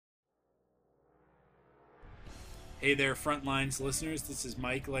Hey there, Frontlines listeners. This is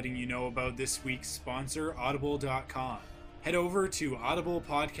Mike letting you know about this week's sponsor, Audible.com. Head over to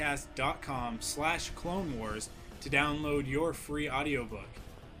audiblepodcast.com/Clone Wars to download your free audiobook.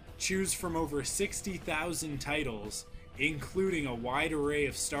 Choose from over 60,000 titles, including a wide array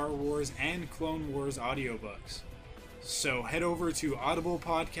of Star Wars and Clone Wars audiobooks. So head over to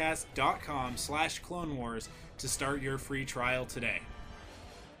audiblepodcast.com/Clone Wars to start your free trial today.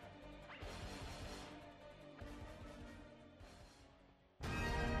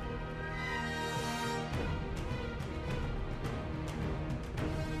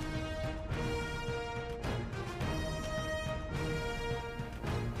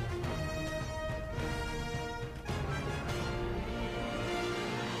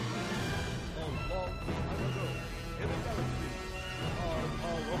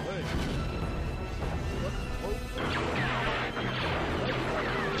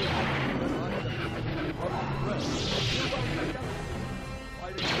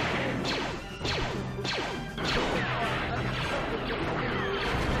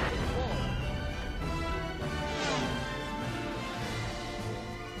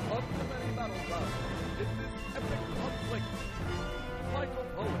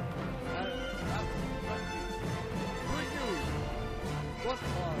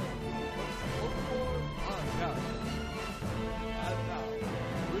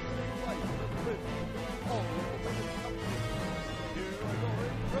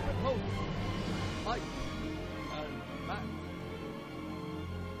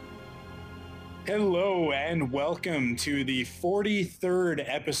 Hello and welcome to the 43rd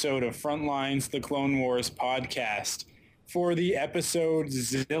episode of Frontlines, the Clone Wars podcast. For the episode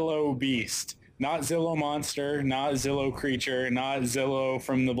Zillo Beast. Not Zillo Monster, not Zillo Creature, not Zillo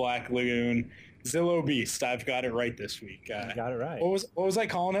from the Black Lagoon. Zillo Beast. I've got it right this week. You got it right. What was I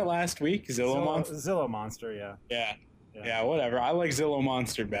calling it last week? Zillo Monster? Zillo Monster, yeah. Yeah, whatever. I like Zillo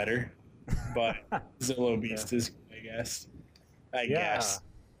Monster better, but Zillo Beast is, I guess. I guess.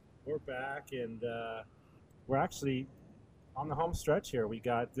 We're back, and we're actually on the home stretch here. We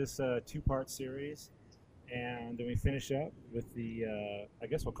got this two-part series, and then we finish up with the, I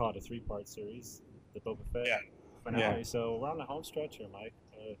guess we'll call it a three-part series, the Boba Fett finale. Yeah. So we're on the home stretch here, Mike.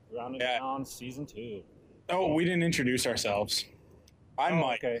 Rounding down season 2. Oh, we didn't introduce ourselves. I'm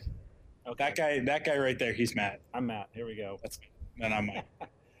Mike. Okay. That guy right there, he's Matt. I'm Matt. Here we go. Then I'm Mike.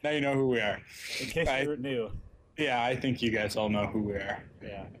 Now you know who we are. In case you're new. Yeah, I think you guys all know who we are.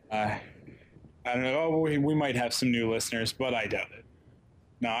 Yeah. I don't know. We might have some new listeners, but I doubt it.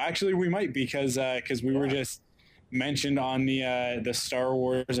 No, actually, we might because we were just mentioned on the Star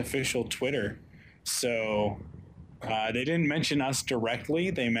Wars official Twitter. So they didn't mention us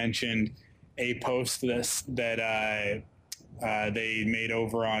directly. They mentioned a post that they made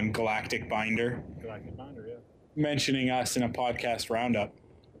over on Galactic Binder. Galactic Binder, yeah. Mentioning us in a podcast roundup.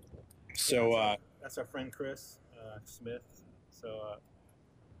 So that's our friend Chris Smith. So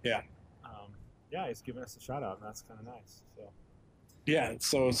yeah, he's giving us a shout out, and that's kind of nice. So yeah,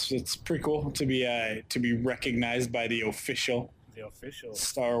 so it's pretty cool to be recognized by the official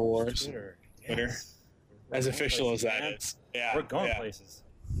Star Wars Twitter. Yes. As official as that is. Yeah, we're going places.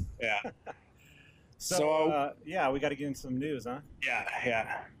 Yeah. So we got to get into some news, huh?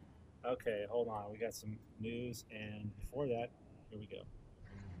 Yeah. Okay, hold on. We got some news, and before that, here we go.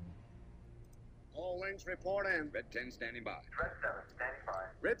 All wings report in. Red 10 standing by. Red 7 standing by.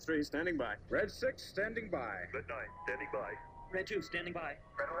 Red 3 standing by. Red 6 standing by. Red 9 standing by. Red 2 standing by.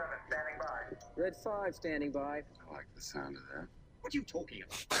 Red 11 standing by. Red 5 standing by. I like the sound of that. What are you talking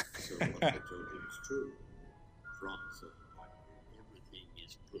about? So what I told him is true. From everything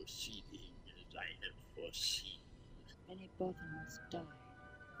is proceeding as I have foreseen. Many Bothans died to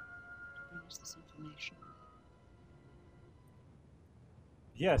bring us this information.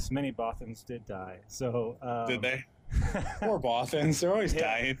 Yes, many Bothans did die. So did they? Poor Bothans. They're always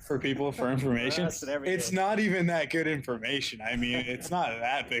dying for people for information. It's not even that good information. I mean, it's not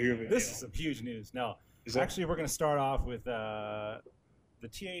that big of a deal. This is some huge news. No. Actually, we're going to start off with the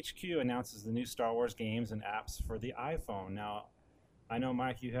THQ announces the new Star Wars games and apps for the iPhone. Now, I know,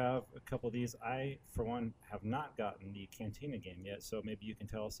 Mike, you have a couple of these. I, for one, have not gotten the Cantina game yet, so maybe you can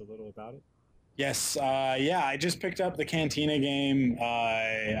tell us a little about it. Yes, I just picked up the Cantina game,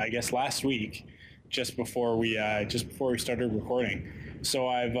 I guess last week, just before we started recording. So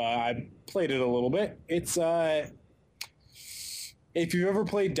I played it a little bit. It's if you've ever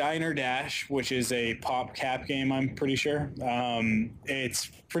played Diner Dash, which is a PopCap game, I'm pretty sure, it's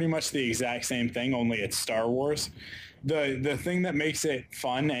pretty much the exact same thing, only it's Star Wars. The thing that makes it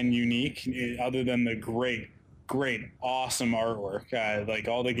fun and unique, other than the great, awesome artwork, like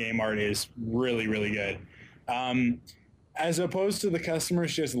all the game art is really, really good. As opposed to the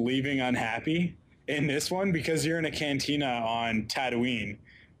customers just leaving unhappy in this one, because you're in a cantina on Tatooine.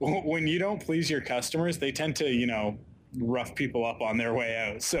 When you don't please your customers, they tend to, rough people up on their way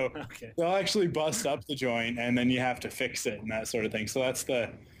out. So Okay. they'll actually bust up the joint, and then you have to fix it and that sort of thing. So that's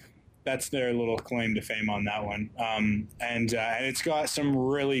their little claim to fame on that one. And it's got some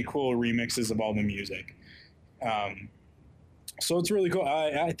really cool remixes of all the music. So it's really cool.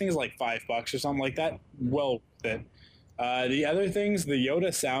 I think it's like $5 or something like that. Well worth it. The other things, the Yoda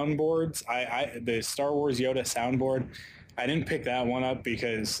soundboards, the Star Wars Yoda soundboard, I didn't pick that one up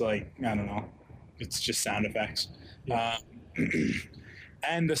because, I don't know, it's just sound effects. Yeah.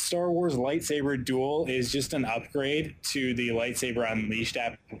 And the Star Wars lightsaber duel is just an upgrade to the Lightsaber Unleashed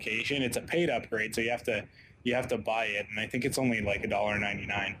application. It's a paid upgrade, so you have to buy it, and I think it's only like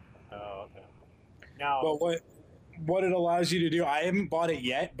 $1.99. Oh, okay. Now, But what it allows you to do, I haven't bought it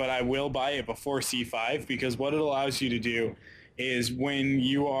yet, but I will buy it before C5, because what it allows you to do is when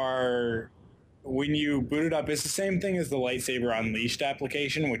you boot it up, it's the same thing as the Lightsaber Unleashed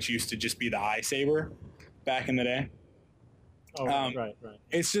application, which used to just be the iSaber back in the day. right.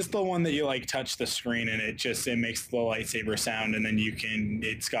 It's just the one that you touch the screen and it makes the lightsaber sound, and then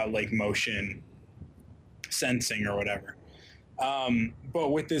it's got motion sensing or whatever.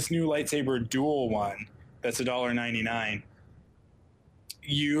 But with this new lightsaber dual one, that's $1.99.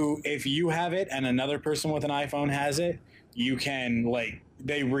 If you have it and another person with an iPhone has it, you can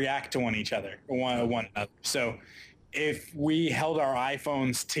they react to one another. So if we held our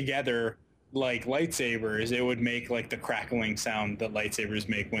iPhones together like lightsabers, it would make the crackling sound that lightsabers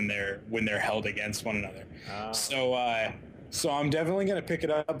make when they're held against one another. So I'm definitely gonna pick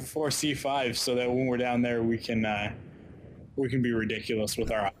it up before C5, so that when we're down there, we can be ridiculous with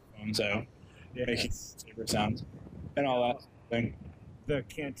our iPhones out, making lightsaber sounds and all that thing. The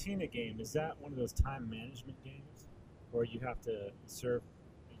Cantina game, is that one of those time management games where you have to serve?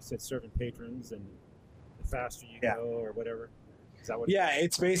 You said serving patrons, and the faster you go or whatever. Is that what? Yeah,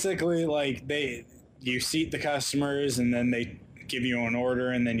 it's basically you seat the customers, and then they give you an order,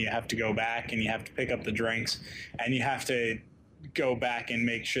 and then you have to go back and you have to pick up the drinks, and you have to go back and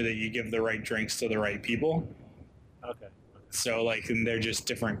make sure that you give the right drinks to the right people. Okay. So and they're just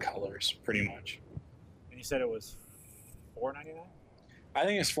different colors, pretty much. And you said it was $4.99? I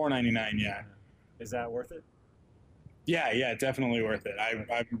think it's $4.99. Yeah. Is that worth it? Yeah, definitely worth it.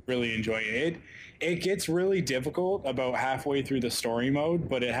 I'm really enjoying it. It gets really difficult about halfway through the story mode,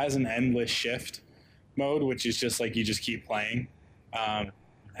 but it has an endless shift mode, which is just you just keep playing,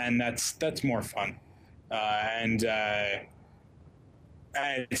 and that's more fun. And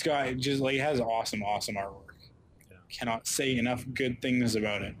it's got it has awesome artwork. Yeah. Cannot say enough good things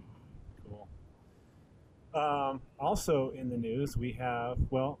about it. Cool. Also in the news, we have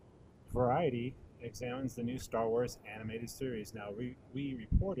Variety examines the new Star Wars animated series. Now, we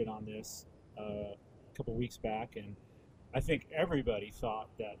reported on this a couple weeks back, and I think everybody thought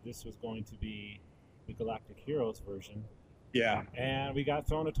that this was going to be the Galactic Heroes version. Yeah. And we got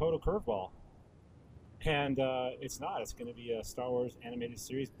thrown a total curveball. And it's not. It's going to be a Star Wars animated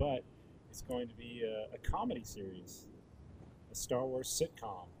series, but it's going to be a comedy series, a Star Wars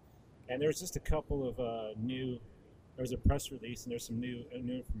sitcom. And there's just a couple of there's a press release, and there's some new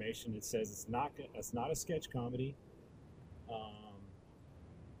information. It says it's not a sketch comedy.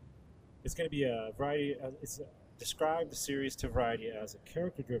 It's going to be a variety. Described the series to Variety as a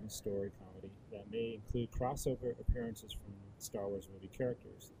character-driven story comedy that may include crossover appearances from Star Wars movie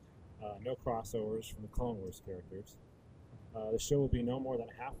characters. No crossovers from the Clone Wars characters. The show will be no more than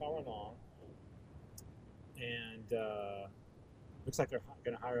a half hour long, and looks like they're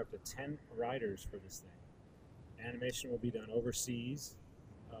going to hire up to 10 writers for this thing. Animation will be done overseas,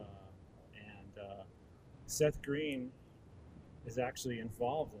 and Seth Green is actually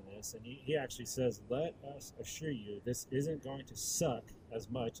involved in this, and he actually says, "Let us assure you, this isn't going to suck as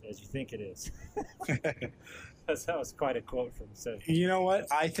much as you think it is." That was quite a quote from Seth. You know what?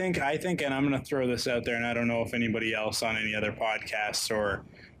 I think, and I'm going to throw this out there, and I don't know if anybody else on any other podcasts or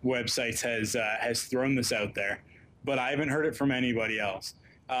websites has thrown this out there, but I haven't heard it from anybody else.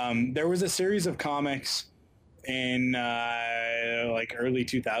 There was a series of comics in early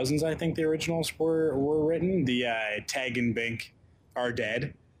 2000s. I think the originals were written. The Tag and Bink Are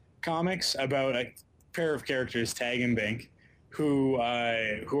Dead comics, about a pair of characters, Tag and Bink, who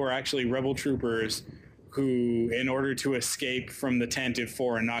are actually rebel troopers who, in order to escape from the Tantive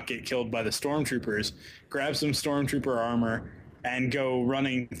 4 and not get killed by the stormtroopers, grab some stormtrooper armor and go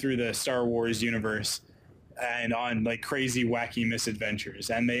running through the Star Wars universe and on crazy wacky misadventures,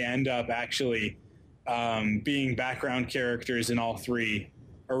 and they end up actually being background characters in all three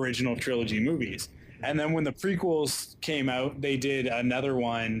original trilogy movies. And then when the prequels came out, they did another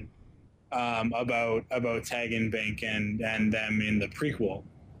one about Tagan Bink and them in the prequel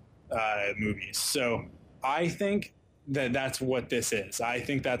movies. So I think that's what this is. I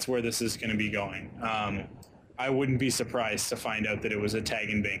think that's where this is going to be going. I wouldn't be surprised to find out that it was a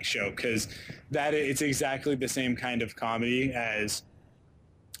Tagan Bink show, because it's exactly the same kind of comedy as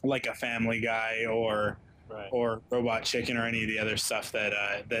like a Family Guy or Robot Chicken or any of the other stuff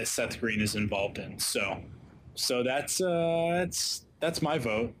that Seth Green is involved in. So that's my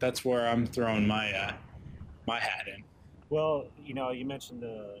vote. That's where I'm throwing my my hat in. Well, you mentioned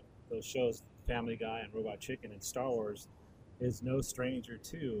those shows, Family Guy and Robot Chicken, and Star Wars is no stranger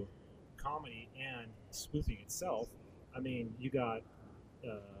to comedy and spoofing itself. I mean, you got,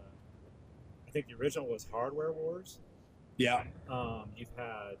 I think the original was Hardware Wars. Yeah. You've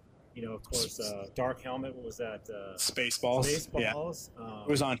had, of course, Dark Helmet. What was that? Spaceballs. Spaceballs. Yeah. It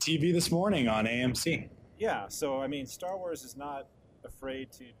was on TV this morning on AMC. Yeah. So, I mean, Star Wars is not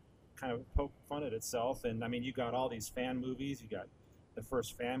afraid to kind of poke fun at itself. And, I mean, you got all these fan movies. You got the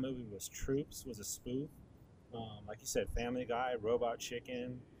first fan movie was Troops, was a spoof. Like you said, Family Guy, Robot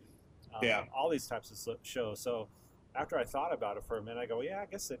Chicken. All these types of shows. So after I thought about it for a minute, I go, yeah, I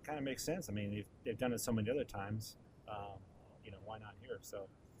guess it kind of makes sense. I mean, they've done it so many other times. Why not here? So,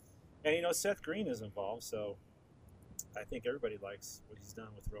 and Seth Green is involved, so I think everybody likes what he's done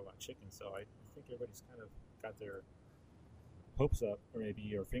with Robot Chicken. So I think everybody's kind of got their hopes up, or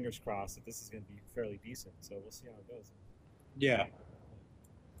maybe or fingers crossed that this is going to be fairly decent. So we'll see how it goes. Yeah.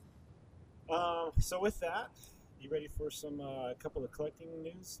 So with that, you ready for a couple of collecting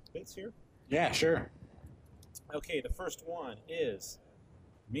news bits here? Yeah, sure. Okay, the first one is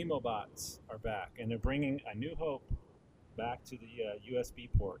MemoBots are back, and they're bringing A New Hope back to the USB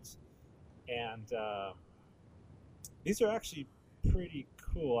ports. And these are actually pretty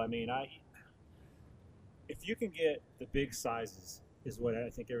cool. I mean, if you can get the big sizes, is what I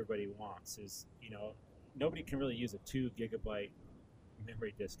think everybody wants. Is nobody can really use a 2 gigabyte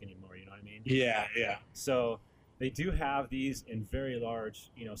memory disk anymore. You know what I mean? Yeah. So they do have these in very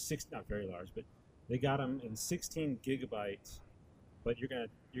large, not very large, but they got them in 16 gigabytes. But you're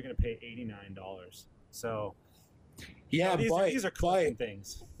gonna pay $89. So yeah, these are collecting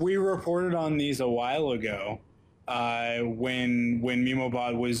things. We reported on these a while ago when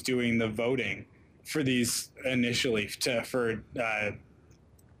MemoBot was doing the voting for these initially. For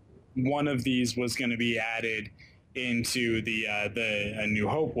one of these was going to be added into the A New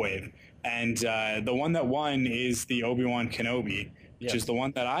Hope wave, and the one that won is the Obi-Wan Kenobi, which is the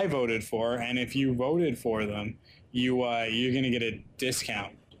one that I voted for. And if you voted for them, you're going to get a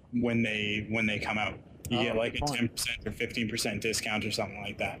discount when they come out. You get like a 10% or 15% discount or something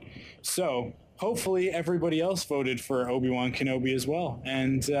like that. So hopefully everybody else voted for Obi-Wan Kenobi as well,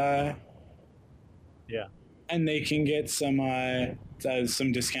 and and they can get some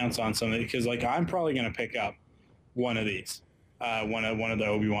discounts on some of it, because like I'm probably going to pick up one of these, one of the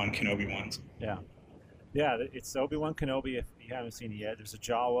Obi-Wan Kenobi ones. Yeah, it's Obi-Wan Kenobi. If you haven't seen it yet, there's a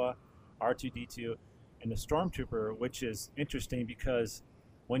Jawa, R2-D2, and the Stormtrooper, which is interesting because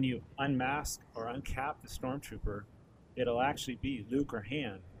when you unmask or uncap the Stormtrooper, it'll actually be Luke or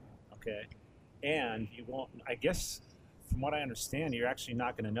Han, okay? And you won't, I guess, from what I understand, you're actually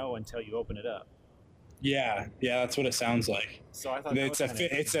not going to know until you open it up. Yeah, that's what it sounds like. So I thought it's a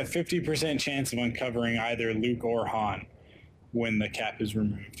 50% chance of uncovering either Luke or Han when the cap is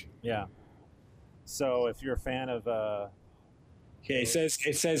removed. Yeah. So if you're a fan of okay, it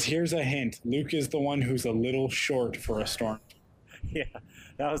says here's a hint. Luke is the one who's a little short for a storm. Yeah,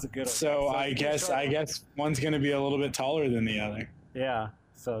 that was a good one. So I guess one's going to be a little bit taller than the other. Yeah.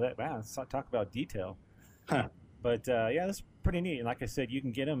 So let's talk about detail. Huh. But that's pretty neat. And like I said, you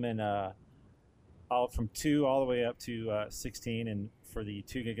can get them in all from 2 all the way up to 16, and for the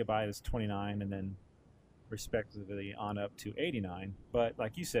 2 gigabyte is 29, and then respectively on up to 89. But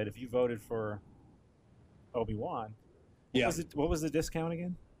like you said, if you voted for Obi-Wan, what was the discount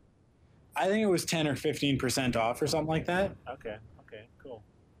again? I think it was 10 or 15% off or something like that. Okay, cool.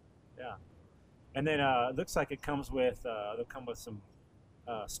 Yeah. And then it looks like it comes with they'll come with some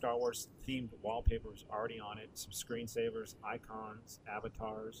Star Wars themed wallpapers already on it, some screensavers, icons,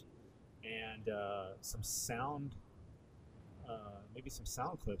 avatars, and some sound, maybe some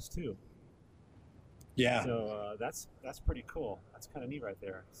sound clips too. Yeah. So that's pretty cool. That's kind of neat right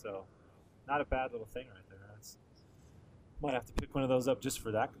there. So not a bad little thing right there. Might have to pick one of those up just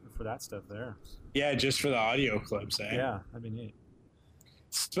for that stuff there. Yeah, just for the audio clips, eh? Yeah, that'd be neat.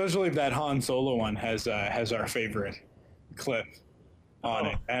 Especially if that Han Solo one has our favorite clip. on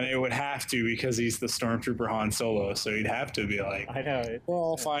it, and it would have to because he's the Stormtrooper Han Solo, so he'd have to be like, I know. we're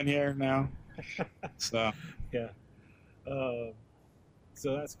all fine here now. So Yeah. So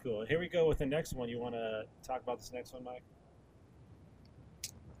that's cool. Here we go with the next one. You want to talk about this next one, Mike?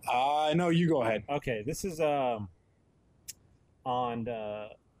 no, you go ahead. Okay, this is on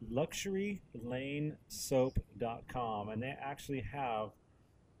luxurylanesoap.com, and they actually have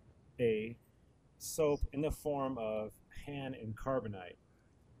a soap in the form of Han and carbonite.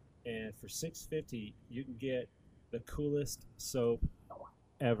 And for $6.50, you can get the coolest soap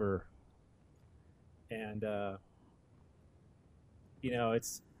ever. And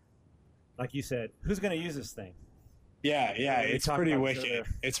it's like you said, who's going to use this thing? Yeah, We it's talked pretty about this wicked. earlier.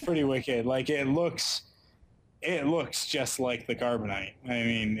 It's pretty wicked. Like it looks just like the carbonite. I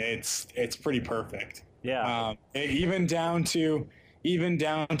mean, it's pretty perfect. Yeah. Even down to the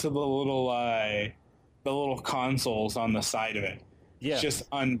little consoles on the side of it. Yeah. It's just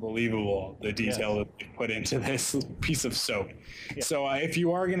unbelievable the detail that they put into this piece of soap. Yeah. So if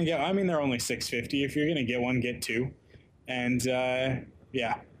you are gonna get, I mean, they're only $6.50. If you're gonna get one, get two. And yeah.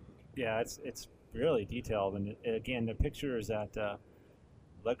 Yeah, it's really detailed, and again, the picture is at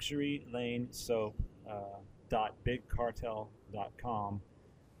luxurylanesoap.bigcartel.com,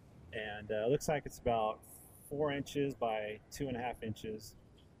 and it looks like it's about 4 inches by 2.5 inches,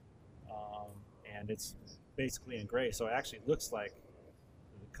 and it's basically in gray, so it actually looks like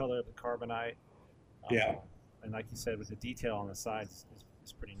the color of the carbonite. Yeah. And like you said, with the detail on the sides,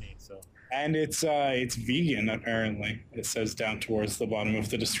 is pretty neat. So. And it's vegan, apparently. It says down towards the bottom of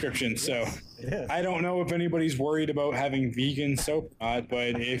the description. So It is. I don't know if anybody's worried about having vegan soap or not,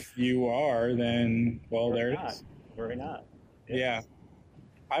 but if you are, then, well, Worry there it not. is. Worry not. Yeah.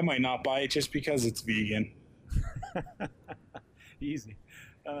 I might not buy it just because it's vegan. Easy.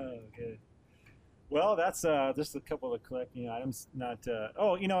 Oh, good. Well, that's just a couple of collecting items. Not.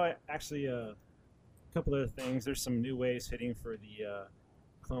 Actually, a couple other things. There's some new waves hitting for the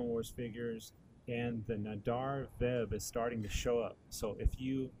Clone Wars figures, and the Nadar Veb is starting to show up. So if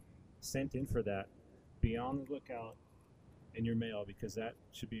you sent in for that, be on the lookout in your mail because that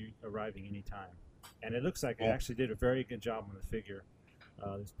should be arriving anytime. And it looks like it actually did a very good job on the figure.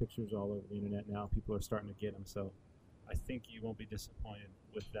 There's pictures all over the internet now. People are starting to get them, so I think you won't be disappointed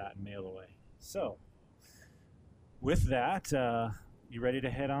with that mail away. So, with that, you ready to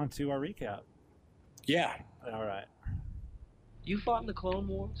head on to our recap? Yeah. All right. You fought in the Clone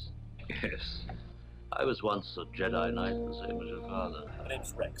Wars? Yes. I was once a Jedi Knight, the same as your father. My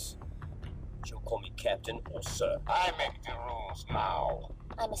name's Rex. She'll call me Captain or Sir. I make the rules now.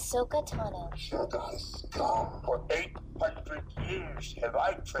 I'm Ahsoka Tano. Jedi scum. For 800 years have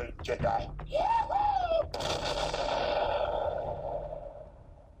I trained Jedi. Yahoo!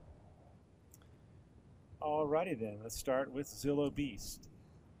 Alrighty then, let's start with Zillo Beast.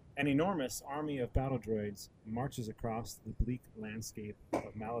 An enormous army of battle droids marches across the bleak landscape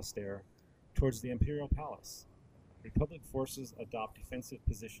of Malastare towards the Imperial Palace. Republic forces adopt defensive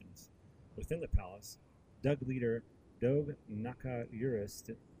positions. Within the palace, Dug leader Dog Nakayura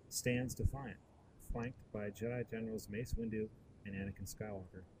stands defiant, flanked by Jedi Generals Mace Windu and Anakin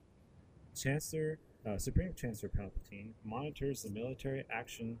Skywalker. Supreme Chancellor Palpatine monitors the military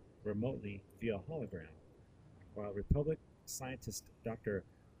action remotely via hologram, while Republic scientist Dr.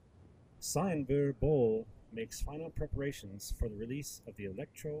 Cyanver Bol makes final preparations for the release of the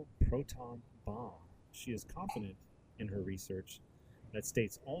Electro-Proton Bomb. She is confident in her research that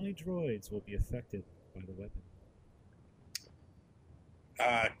states only droids will be affected by the weapon.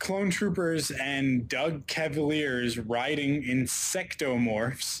 Clone troopers and Doug Cavaliers riding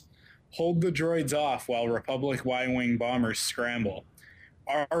insectomorphs hold the droids off while Republic Y-wing bombers scramble.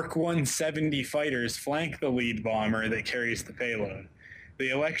 ARC 170 fighters flank the lead bomber that carries the payload. The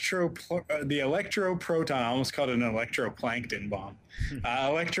electroproton, I almost called it an electroplankton bomb.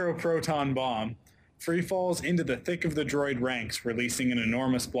 Electroproton bomb free falls into the thick of the droid ranks, releasing an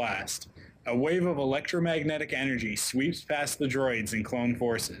enormous blast. A wave of electromagnetic energy sweeps past the droids and clone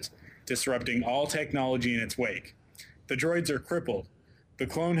forces, disrupting all technology in its wake. The droids are crippled. The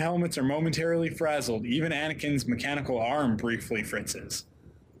clone helmets are momentarily frazzled. Even Anakin's mechanical arm briefly fritzes.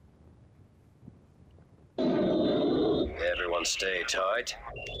 Everyone stay tight.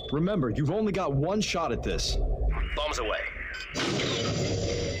 Remember, you've only got one shot at this. Bombs away.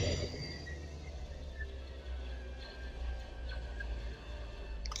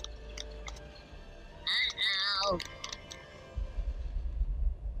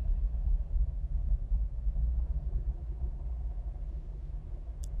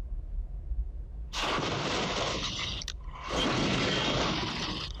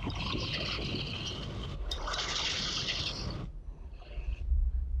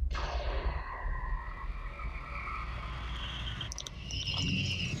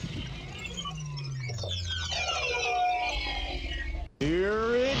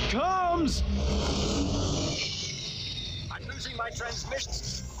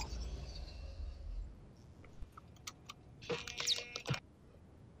 transmission.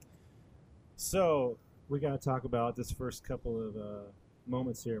 So we got to talk about this first couple of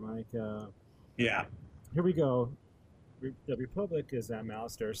moments here, Mike. Yeah. Here we go. The Republic is at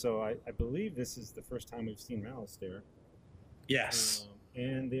Malastare, so I believe this is the first time we've seen Malastare. Yes.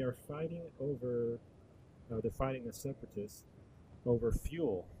 And they are fighting over. They're fighting the Separatists over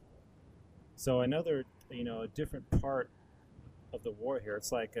fuel. So another, a different part of the war here.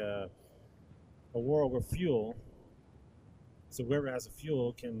 It's like a war over fuel. So whoever has the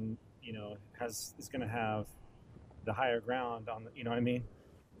fuel can, is going to have the higher ground on the, you know what I mean?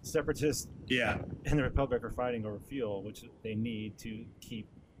 Separatists and the Republic are fighting over fuel, which they need to keep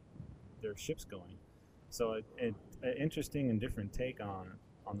their ships going. So an interesting and different take on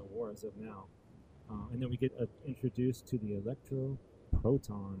the war as of now. And then we get introduced to the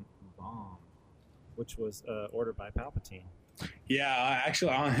electro-proton bomb, which was ordered by Palpatine. Yeah,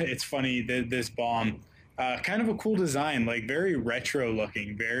 actually, it's funny, this bomb, kind of a cool design, like very retro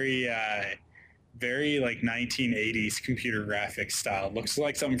looking, very like 1980s computer graphics style. Looks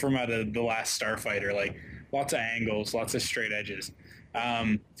like something from out of The Last Starfighter, like lots of angles, lots of straight edges.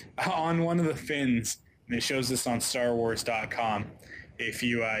 On one of the fins, and it shows this on StarWars.com, if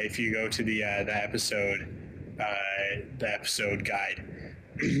you go to the episode guide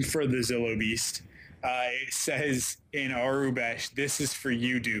for the Zillo Beast, it says in Arubesh, "This is for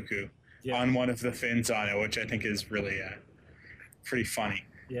you, Dooku," on one of the fins on it, which I think is really pretty funny.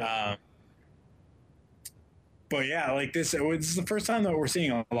 Yeah. But yeah, like this is the first time that we're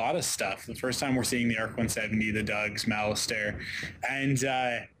seeing a lot of stuff. The first time we're seeing the ARC-170, the Dugs, Malastare, and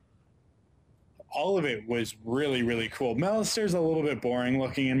all of it was really, really cool. Malastare's a little bit boring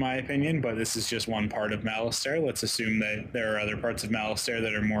looking in my opinion, but this is just one part of Malastare. Let's assume that there are other parts of Malastare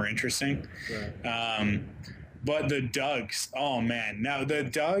that are more interesting. Right. But the Dugs, oh man. Now, the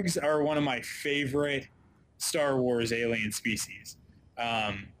Dugs are one of my favorite Star Wars alien species.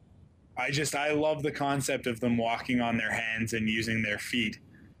 I love the concept of them walking on their hands and using their feet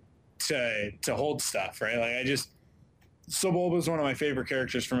to hold stuff, right? Like Sebulba is one of my favorite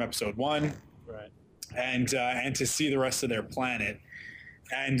characters from Episode 1. Right. And to see the rest of their planet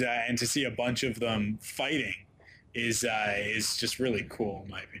and to see a bunch of them fighting is just really cool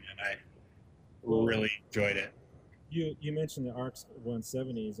in my opinion. I really enjoyed it. You mentioned the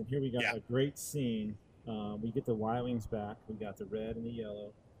ARC-170s, and here we got a great scene. We get the Y-Wings back. We got the red and the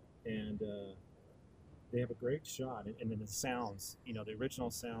yellow, and they have a great shot. And then the sounds, the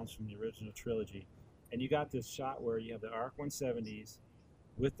original sounds from the original trilogy. And you got this shot where you have the ARC-170s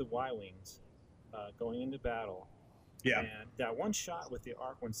with the Y-Wings going into battle. Yeah. And that one shot with the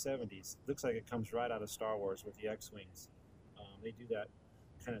ARC-170s looks like it comes right out of Star Wars with the X-Wings. They do that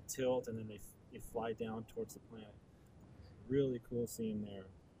kind of tilt, and then they fly down towards the planet. Really cool scene there.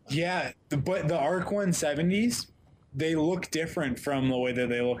 Yeah, but the ARC-170s, they look different from the way that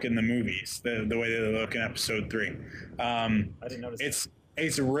they look in the movies, the way that they look in Episode 3. I didn't notice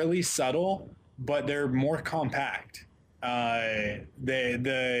it's really subtle, but they're more compact. The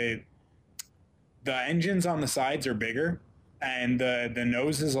engines on the sides are bigger, and the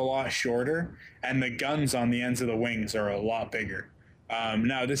nose is a lot shorter, and the guns on the ends of the wings are a lot bigger.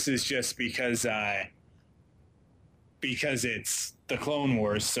 Now, this is just because it's the Clone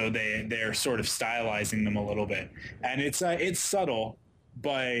Wars, so they're sort of stylizing them a little bit, and it's subtle,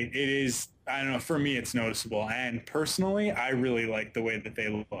 but it is, I don't know, for me it's noticeable. And personally, I really like the way that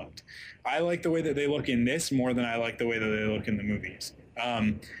they looked. I like the way that they look in this more than I like the way that they look in the movies.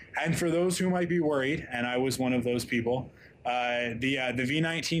 And for those who might be worried, and I was one of those people, the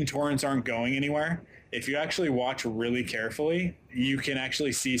V-19 Torrents aren't going anywhere. If you actually watch really carefully, you can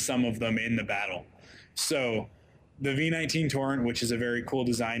actually see some of them in the battle. So the V-19 Torrent, which is a very cool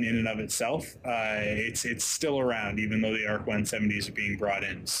design in and of itself, it's still around, even though the ARC-170s are being brought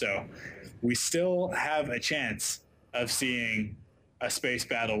in. So we still have a chance of seeing a space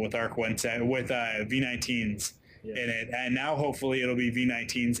battle with V-19s in it, and now hopefully it'll be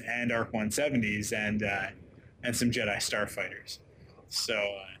V-19s and ARC-170s and some Jedi starfighters.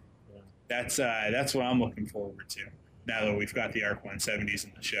 So that's what I'm looking forward to now that we've got the ARC-170s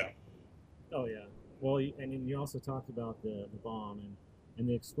in the show. Oh yeah. Well, and then you also talked about the bomb and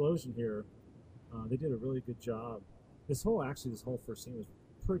the explosion here. They did a really good job. This whole first scene was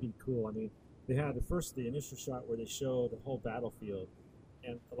pretty cool. I mean, they had the initial shot where they show the whole battlefield,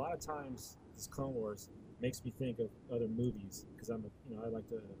 and a lot of times this Clone Wars makes me think of other movies, because I'm a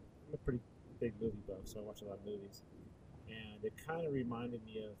pretty big movie buff, so I watch a lot of movies, and it kind of reminded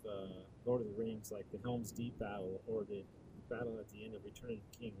me of Lord of the Rings, like the Helm's Deep battle or the battle at the end of Return of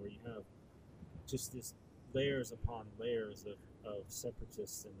the King, where you have just this layers upon layers of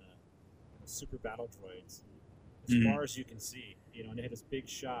separatists and the super battle droids as far as you can see. You know, and they had this big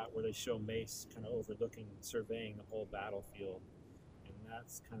shot where they show Mace kind of overlooking, surveying the whole battlefield, and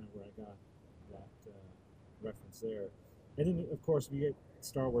that's kind of where I got that reference there. And then, of course, we get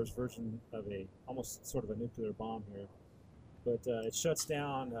Star Wars version of almost sort of a nuclear bomb here, but it shuts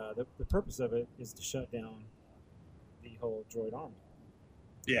down. The purpose of it is to shut down the whole droid army.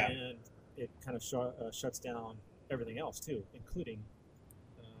 Yeah. And it kind of shuts down everything else too, including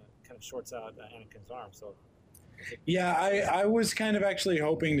kind of shorts out Anakin's arm. So. Yeah, I was kind of actually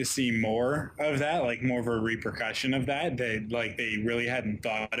hoping to see more of that, like more of a repercussion of that. They really hadn't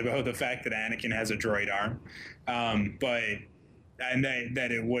thought about the fact that Anakin has a droid arm, that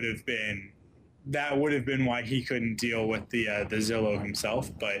it would have been why he couldn't deal with the Zillo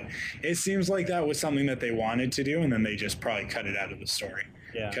himself. But it seems like that was something that they wanted to do, and then they just probably cut it out of the story.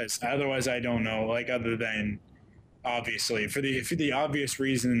 Yeah. Because otherwise, I don't know. Like other than obviously for the obvious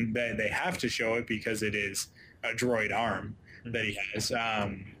reason that they have to show it because it is a droid arm that he has,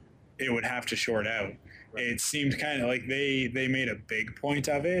 it would have to short out. Right. It seemed kind of like they made a big point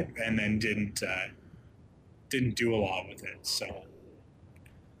of it and then didn't do a lot with it. So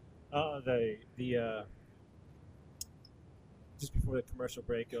just before the commercial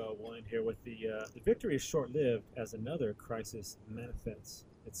break, we'll end here with the victory is short-lived as another crisis manifests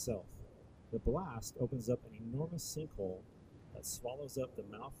itself. The blast opens up an enormous sinkhole that swallows up the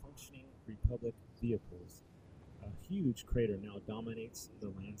malfunctioning Republic vehicles. A huge crater now dominates the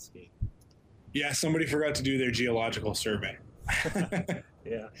landscape. Yeah, somebody forgot to do their geological survey.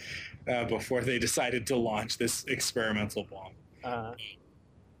 Yeah. Before they decided to launch this experimental bomb.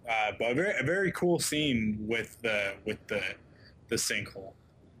 But a very cool scene with the sinkhole.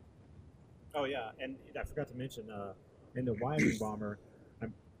 Oh yeah, and I forgot to mention in the Y-wing bomber,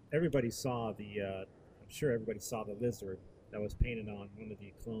 everybody saw I'm sure everybody saw the lizard that was painted on one of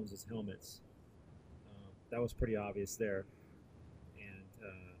the clones' helmets. That was pretty obvious there, and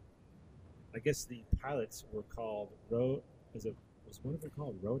I guess the pilots were called was one of them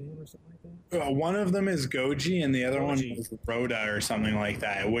called Rodan or something like that? One of them is Goji, and the other one is Rhoda or something like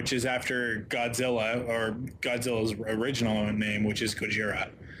that, which is after Godzilla, or Godzilla's original name, which is Gojira.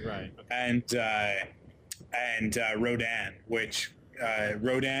 Right. Okay. And Rodan, which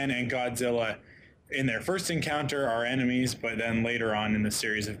Rodan and Godzilla, in their first encounter, are enemies, but then later on in the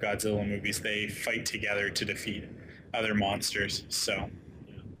series of Godzilla movies, they fight together to defeat other monsters. So,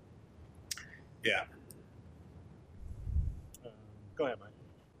 yeah. Go ahead, Mike.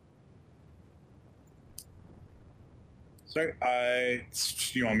 Sorry,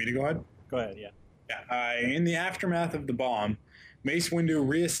 you want me to go ahead? Go ahead, yeah. Yeah. In the aftermath of the bomb, Mace Windu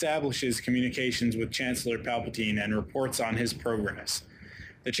reestablishes communications with Chancellor Palpatine and reports on his progress.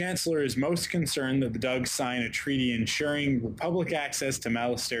 The Chancellor is most concerned that the Dugs sign a treaty ensuring Republic access to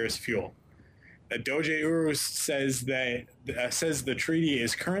Malastera's fuel. Doje Urus says the treaty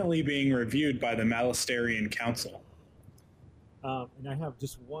is currently being reviewed by the Malasterian Council. And I have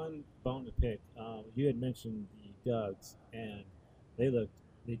just one bone to pick. You had mentioned the Dugs, and they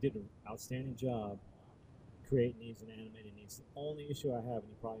did an outstanding job creating these and animating these. The only issue I have, and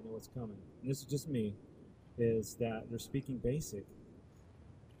you probably know what's coming, and this is just me, is that they're speaking basic.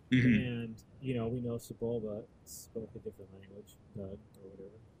 Mm-hmm. And, we know Sebulba spoke a different language, Doug, or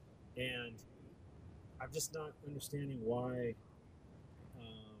whatever. And I'm just not understanding why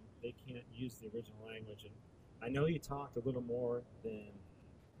they can't use the original language. And I know he talked a little more than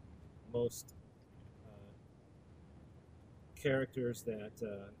most characters that,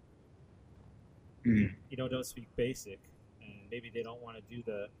 don't speak basic. And maybe they don't want to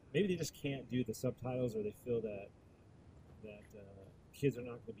maybe they just can't do the subtitles, or they feel that kids are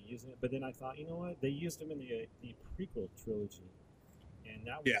not going to be using it. But then I thought, you know what? They used them in the prequel trilogy. And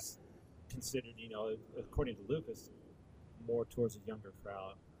that was considered, according to Lucas, more towards a younger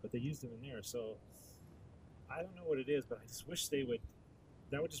crowd. But they used them in there. So I don't know what it is, but I just wish that would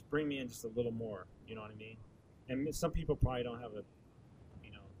just bring me in just a little more. You know what I mean? And some people probably don't have a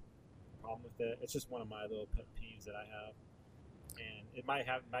problem with it. It's just one of my little pet peeves that I have. And it might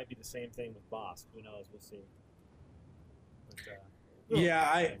be the same thing with Bossk. Who knows? We'll see. But,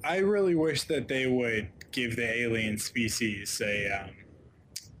 I really wish that they would give the alien species a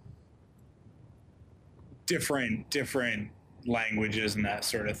different languages and that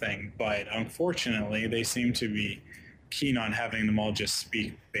sort of thing. But unfortunately, they seem to be keen on having them all just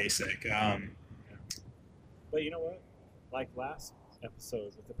speak basic. But you know what? Like last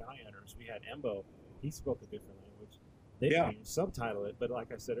episode with the Bounty Hunters, we had Embo. He spoke a different language. They didn't subtitle it, but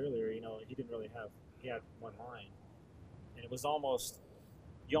like I said earlier, he didn't really he had one line. And it was almost,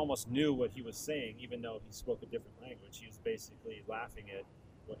 you almost knew what he was saying, even though he spoke a different language. He was basically laughing at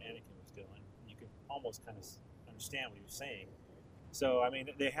what Anakin was doing. You could almost kind of understand what he was saying. So, I mean,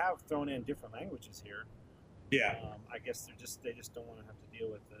 they have thrown in different languages here. Yeah. I guess they just don't want to have to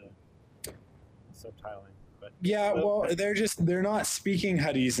deal with the subtitling. But yeah, well, they're not speaking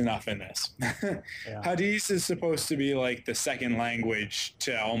Huttese enough in this. Yeah. Huttese is supposed to be like the second language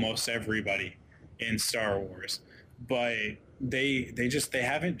to almost everybody in Star Wars, but they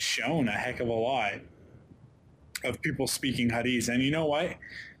haven't shown a heck of a lot of people speaking Huttese. And you know what?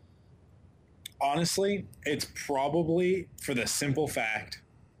 Honestly, it's probably for the simple fact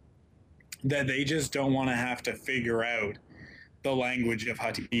that they just don't want to have to figure out the language of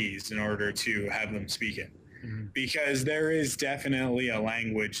Huttese in order to have them speak it. Mm-hmm. Because there is definitely a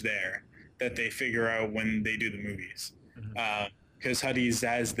language there that they figure out when they do the movies. Because Huttese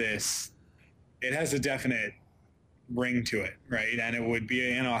has it has a definite ring to it, right? And it would be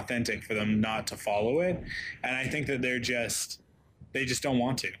inauthentic for them not to follow it. And I think that they just don't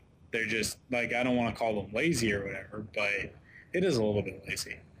want to. They're just like, I don't want to call them lazy or whatever, but it is a little bit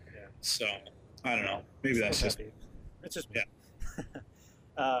lazy. Yeah. So I don't know. Maybe that's just it's just me. Yeah.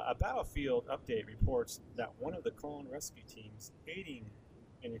 A Battlefield update reports that one of the clone rescue teams aiding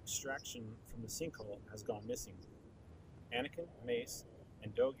in extraction from the sinkhole has gone missing. Anakin, Mace,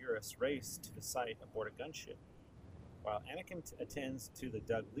 and Doguris race to the site aboard a gunship. While Anakin attends to the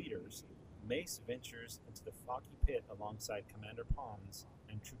Dug leaders, Mace ventures into the foggy pit alongside Commander Pons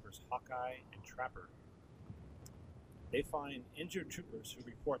and troopers Hawkeye and Trapper. They find injured troopers who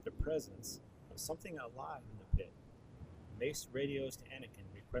report the presence of something alive in the pit. Mace radios to Anakin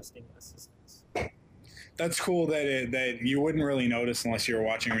requesting assistance. That's cool that you wouldn't really notice unless you were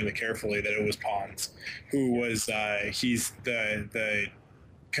watching really carefully that it was Pons, who was he's the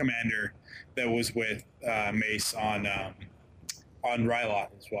commander that was with Mace on Ryloth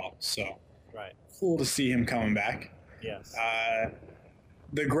as well. So right, cool to see him coming back. Yes.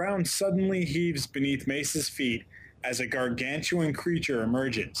 The ground suddenly heaves beneath Mace's feet as a gargantuan creature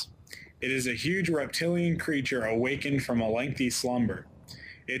emerges. It is a huge reptilian creature awakened from a lengthy slumber.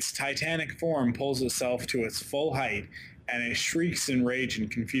 Its titanic form pulls itself to its full height, and it shrieks in rage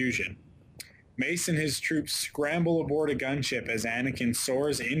and confusion. Mace and his troops scramble aboard a gunship as Anakin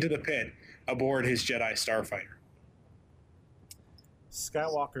soars into the pit aboard his Jedi Starfighter.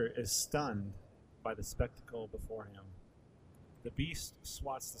 Skywalker is stunned by the spectacle before him. The beast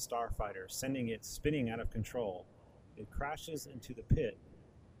swats the Starfighter, sending it spinning out of control. It crashes into the pit,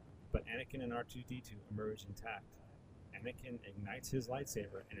 but Anakin and R2-D2 emerge intact. Anakin ignites his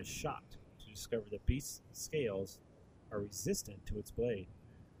lightsaber and is shocked to discover the beast's scales are resistant to its blade.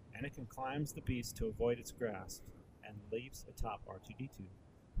 Anakin climbs the beast to avoid its grasp and leaps atop R2-D2,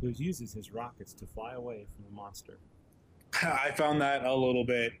 who uses his rockets to fly away from the monster. I found that a little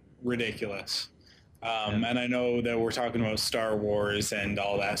bit ridiculous. And I know that we're talking about Star Wars and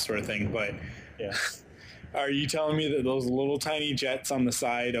all that sort of thing, but yeah. Are you telling me that those little tiny jets on the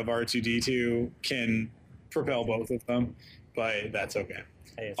side of R2-D2 can propel both of them? But that's okay.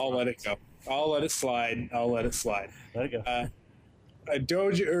 Hey, I'll let it go. I'll let it slide. Let it go.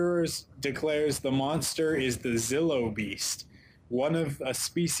 Doge Urus declares the monster is the Zillo beast, one of a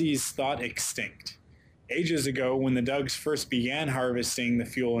species thought extinct. Ages ago, when the Dugs first began harvesting the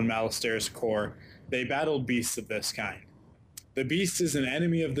fuel in Malastera's core, they battled beasts of this kind. The beast is an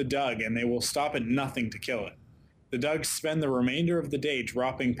enemy of the Dug, and they will stop at nothing to kill it. The Dugs spend the remainder of the day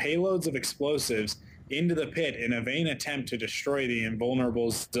dropping payloads of explosives into the pit in a vain attempt to destroy the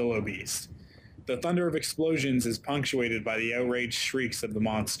invulnerable Zillo beast. The thunder of explosions is punctuated by the outraged shrieks of the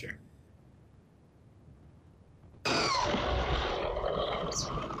monster.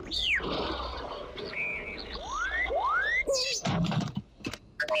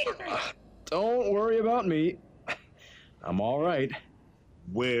 Don't worry about me. I'm all right.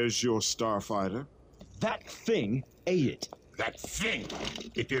 Where's your starfighter? That thing ate it. That thing,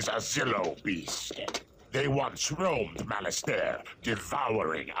 it is a Zillo beast. They once roamed Malastare,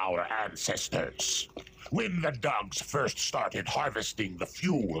 devouring our ancestors. When the Dugs first started harvesting the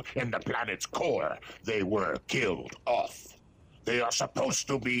fuel in the planet's core, they were killed off. They are supposed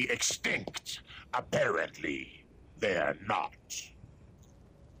to be extinct. Apparently, they're not.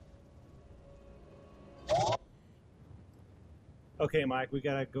 Okay, Mike, we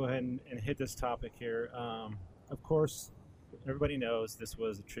got to go ahead and hit this topic here. Of course, everybody knows this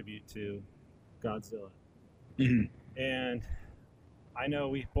was a tribute to Godzilla. Mm-hmm. And I know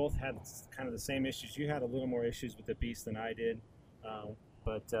we both had kind of the same issues. You had a little more issues with the Beast than I did.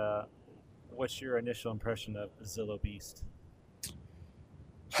 But what's your initial impression of Zillo Beast?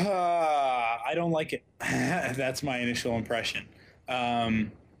 I don't like it. That's my initial impression.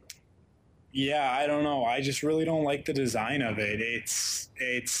 yeah, I don't know. I just really don't like the design of it.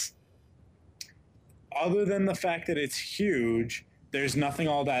 It's other than the fact that it's huge, there's nothing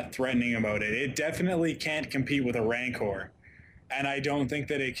all that threatening about it. It definitely can't compete with a Rancor, and I don't think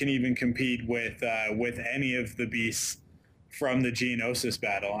that it can even compete with any of the beasts from the Geonosis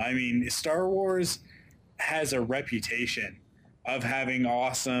battle. I mean, Star Wars has a reputation of having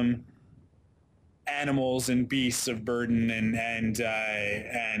awesome animals and beasts of burden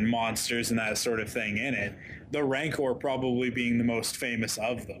and monsters and that sort of thing in it. The Rancor probably being the most famous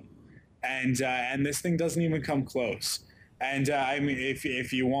of them, and this thing doesn't even come close. And I mean,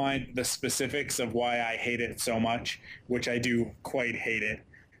 if you want the specifics of why I hate it so much, which I do quite hate it,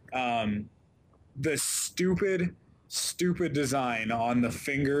 the stupid design on the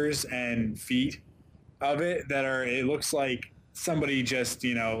fingers and feet of it it looks like somebody just,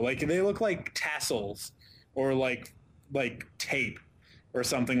 like they look like tassels or like tape or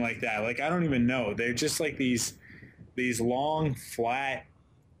something like that. Like, I don't even know. They're just like these long, flat,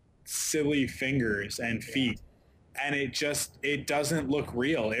 silly fingers and feet. And it doesn't look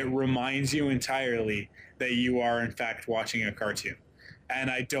real. It reminds you entirely that you are in fact watching a cartoon. And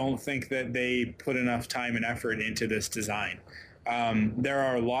I don't think that they put enough time and effort into this design. There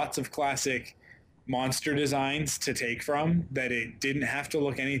are lots of classic monster designs to take from that it didn't have to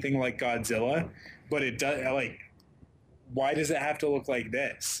look anything like Godzilla, but it does. Like, why does it have to look like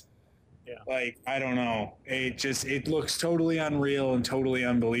this? Yeah. Like, I don't know. It looks totally unreal and totally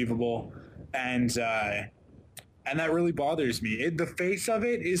unbelievable, and that really bothers me. The face of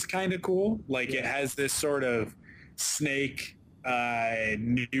it is kind of cool. Like, it has this sort of snake,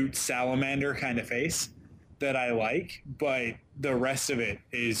 newt salamander kind of face that I like, but the rest of it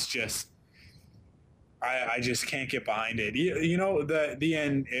is just, I just can't get behind it. You know, the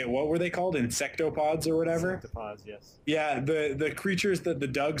end, what were they called? Insectopods or whatever? Insectopods, yes. Yeah, the creatures that the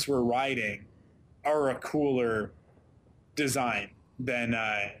Dugs were riding are a cooler design than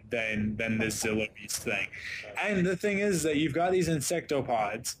this Zilla Beast thing. And the thing is that you've got these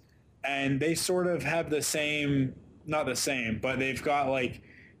Insectopods, and they sort of have the same, not the same, but they've got like,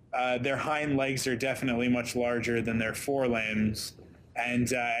 their hind legs are definitely much larger than their forelimbs.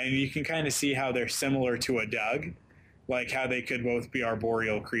 And you can kind of see how they're similar to a Dug, like how they could both be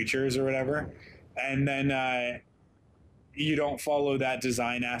arboreal creatures or whatever. And then you don't follow that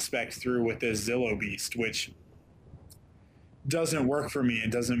design aspect through with this Zillo Beast, which doesn't work for me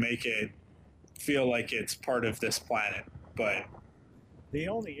and doesn't make it feel like it's part of this planet. But the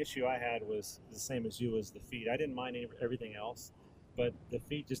only issue I had was the same as you, was the feet. I didn't mind everything else, but the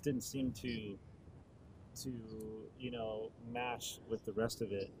feet just didn't seem to match with the rest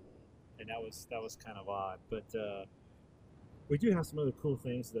of it, and that was kind of odd. But we do have some other cool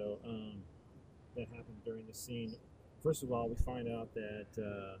things though that happened during the scene. First of all, we find out that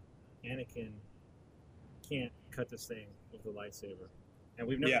Anakin can't cut this thing with a lightsaber, and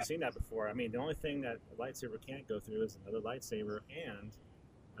we've never seen that before. I mean, the only thing that a lightsaber can't go through is another lightsaber, and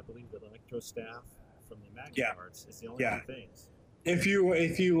I believe the electro staff from the Magna Guards. It's the only two things. If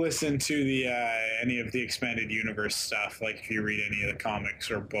you listen to the any of the expanded universe stuff, like if you read any of the comics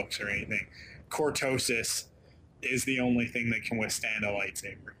or books or anything, cortosis is the only thing that can withstand a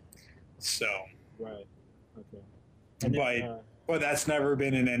lightsaber. So right, okay, and but that's never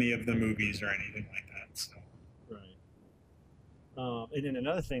been in any of the movies or anything like that. So right, and then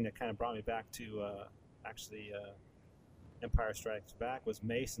another thing that kind of brought me back to Empire Strikes Back was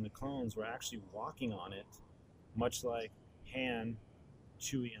Mace and the clones were actually walking on it, much like Han,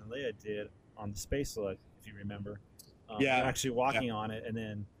 Chewie, and Leia did on the Space Slug, if you remember. They're actually walking on it, and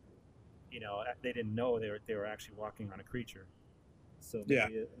then, they didn't know they were actually walking on a creature. So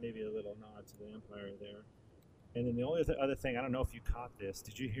maybe a little nod to the Empire there. And then the only other thing, I don't know if you caught this.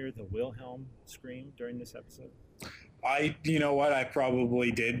 Did you hear the Wilhelm scream during this episode? You know what? I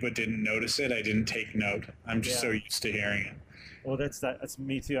probably did, but didn't notice it. I didn't take note. I'm just so used to hearing it. Well, that's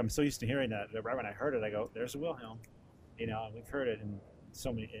me too. I'm so used to hearing that. Right when I heard it, I go, "There's a Wilhelm." We've heard it in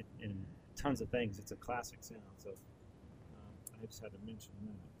in tons of things. It's a classic sound. So I just had to mention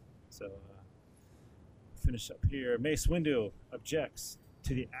that. So finish up here. Mace Windu objects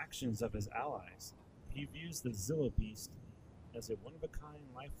to the actions of his allies. He views the Zillo Beast as a one-of-a-kind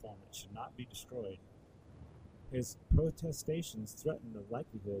life form that should not be destroyed. His protestations threaten the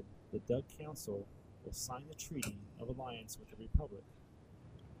likelihood the Dug Council will sign the Treaty of Alliance with the Republic.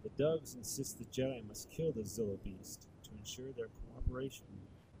 The Dugs insist the Jedi must kill the Zillo Beast to ensure their cooperation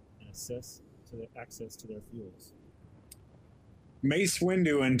and access to their fuels. Mace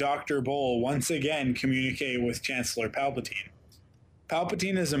Windu and Dr. Bull once again communicate with Chancellor Palpatine.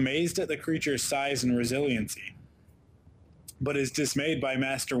 Palpatine is amazed at the creature's size and resiliency. but is dismayed by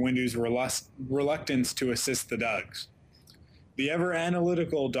Master Windu's reluctance to assist the Dugs. The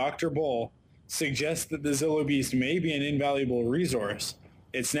ever-analytical Dr. Bull suggests that the Zillo Beast may be an invaluable resource.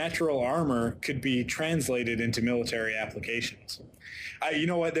 Its natural armor could be translated into military applications. You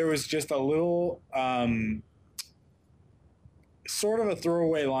know what? There was just a little sort of a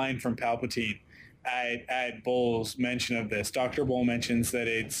throwaway line from Palpatine at Bull's mention of this. Dr. Bull mentions that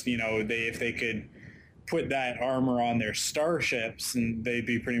it's, if they could put that armor on their starships, and they'd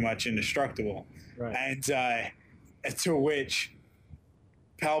be pretty much indestructible. Right. And to which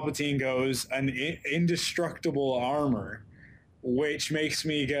Palpatine goes, an indestructible armor, which makes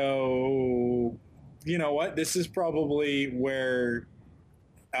me go, you know what? This is probably where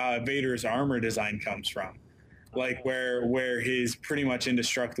Vader's armor design comes from. Like where his pretty much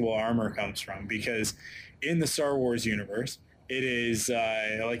indestructible armor comes from. Because in the Star Wars universe, it is,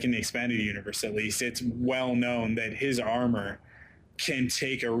 like in the expanded universe at least, it's well known that his armor can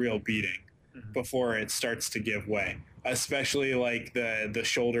take a real beating before it starts to give way. Especially like the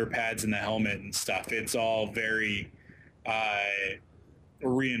shoulder pads and the helmet and stuff. It's all very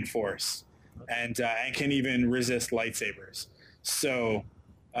reinforced and can even resist lightsabers. So,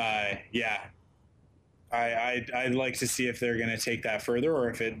 yeah. I'd like to see if they're going to take that further, or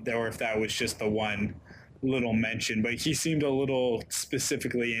if that was just the one little mention. But he seemed a little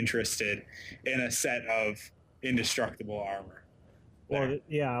specifically interested in a set of indestructible armor. Well,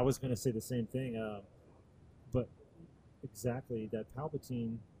 yeah, I was going to say the same thing. But exactly, that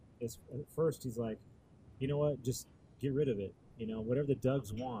Palpatine is at first he's like, you know what, just get rid of it. Whatever the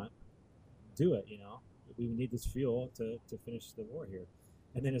Dugs want, do it. We need this fuel to finish the war here.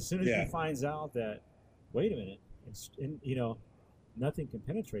 And then as soon as he finds out that, wait a minute, nothing can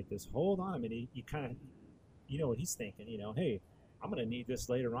penetrate this. Hold on a minute. You kind of, what he's thinking. Hey, I'm going to need this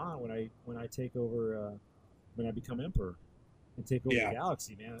later on when I take over, when I become emperor and take over the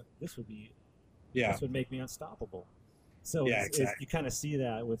galaxy, man. This would be, this would make me unstoppable. So exactly. You kind of see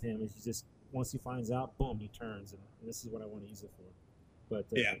that with him. He just, once he finds out, boom, he turns, and this is what I want to use it for. But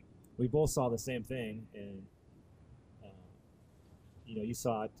we both saw the same thing, and you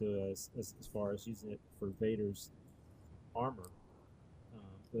saw it as far as using it for Vader's armor.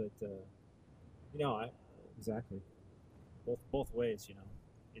 Exactly. Both ways,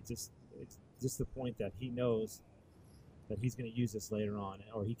 It's just the point that he knows that he's going to use this later on,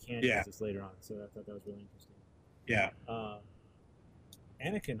 or he can use this later on. So I thought that was really interesting. Yeah.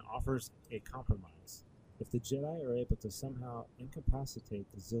 Anakin offers a compromise. If the Jedi are able to somehow incapacitate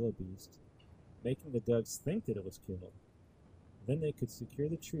the Zillo Beast, making the Dugs think that it was killed, then they could secure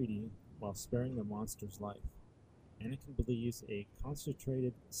the treaty while sparing the monster's life. Anakin believes a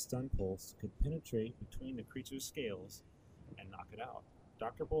concentrated stun pulse could penetrate between the creature's scales and knock it out.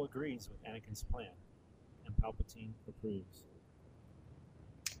 Dr. Bull agrees with Anakin's plan, and Palpatine approves.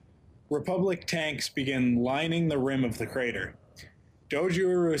 Republic tanks begin lining the rim of the crater. Doji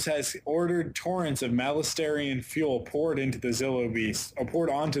Urus has ordered torrents of Malastarian fuel poured onto the Zillo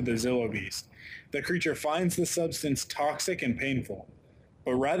Beast. The creature finds the substance toxic and painful,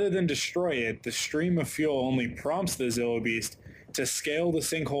 but rather than destroy it, the stream of fuel only prompts the Zillo Beast to scale the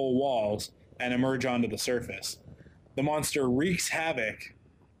sinkhole walls and emerge onto the surface. The monster wreaks havoc,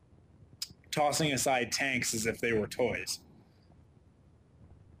 tossing aside tanks as if they were toys.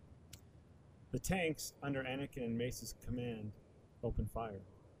 The tanks, under Anakin and Mace's command, open fire,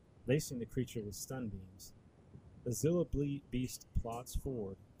 lacing the creature with stun beams. The Zillo Beast plods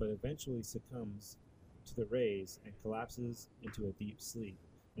forward, but eventually succumbs to the rays and collapses into a deep sleep.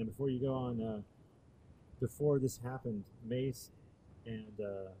 And before you go on, before this happened, Mace and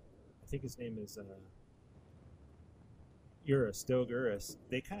I think his name is Urus, Doge Urus,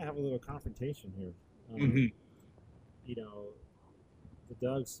 they kind of have a little confrontation here. The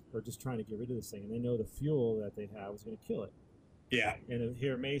Dugs are just trying to get rid of this thing, and they know the fuel that they have is going to kill it. Yeah. And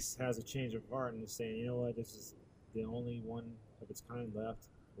here Mace has a change of heart and is saying, you know what, this is the only one of its kind left.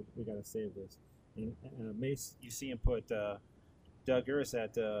 We got to save this. And Mace, you see him put Doge Urus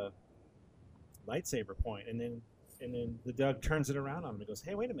at lightsaber point, and then the Dug turns it around on him and goes,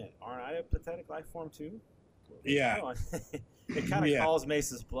 hey, wait a minute, aren't I a pathetic life form too? Yeah. It kind of calls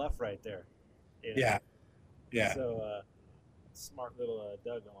Mace's bluff right there. Yeah. So smart little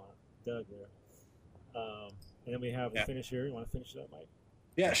Dug there. And then we have the finish here. You want to finish it up, Mike?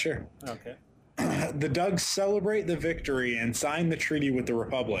 Yeah, sure. Okay. The Dugs celebrate the victory and sign the treaty with the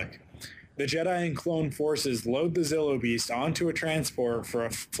Republic. The Jedi and clone forces load the Zillo Beast onto a transport for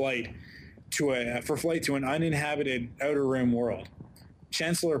flight to an uninhabited Outer Rim world.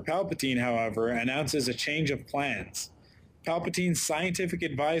 Chancellor Palpatine, however, announces a change of plans. Palpatine's scientific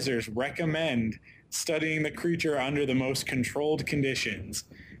advisors recommend studying the creature under the most controlled conditions.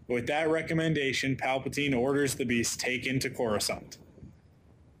 With that recommendation, Palpatine orders the beast taken to Coruscant.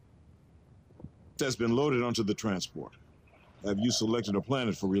 It has been loaded onto the transport. Have you selected a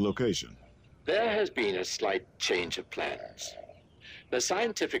planet for relocation? There has been a slight change of plans. The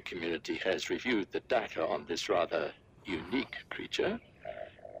scientific community has reviewed the data on this rather unique creature.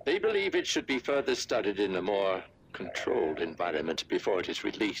 They believe it should be further studied in a more controlled environment before it is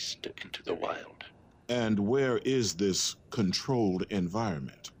released into the wild. And where is this controlled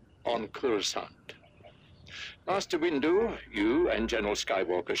environment? On Coruscant. Master Windu, you and General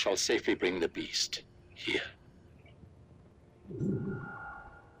Skywalker shall safely bring the beast here.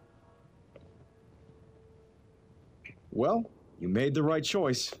 Well, you made the right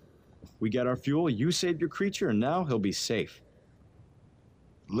choice. We got our fuel, you saved your creature, and now he'll be safe.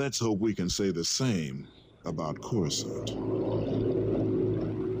 Let's hope we can say the same about Coruscant.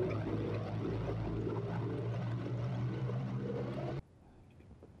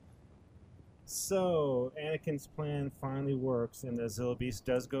 So, Anakin's plan finally works, and the Zillo Beast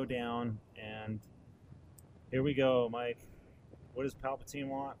does go down, and here we go, Mike. What does Palpatine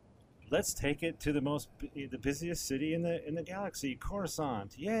want? Let's take it to the busiest city in the galaxy,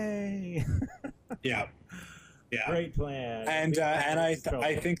 Coruscant. Yay! Yeah. Great plan. And I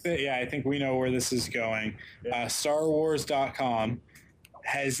think we know where this is going. Yeah. StarWars.com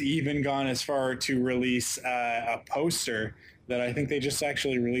has even gone as far to release a poster that I think they just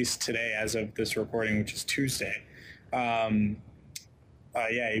actually released today as of this recording, which is Tuesday. April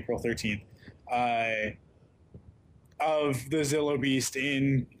 13th. Of the Zillo Beast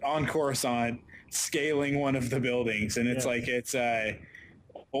on Coruscant scaling one of the buildings. And it's like it's a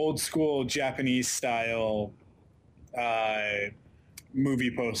old school Japanese style movie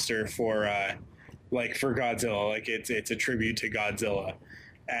poster for Godzilla. Like it's a tribute to Godzilla.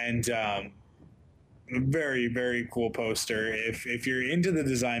 And very, very cool poster. If you're into the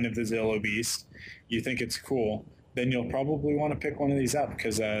design of the Zillo Beast, you think it's cool, then you'll probably want to pick one of these up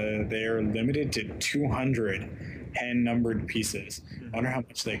because they are limited to 200 hand-numbered pieces. I wonder how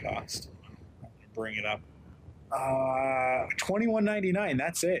much they cost. I'm gonna bring it up. $21.99.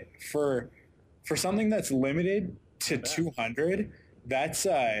 That's it for something that's limited to 200. That's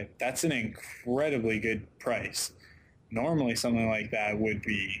an incredibly good price. Normally, something like that would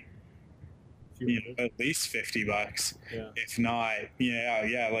be at least $50, if not,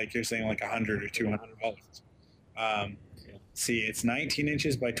 like you're saying, like $100 or $200. See, it's 19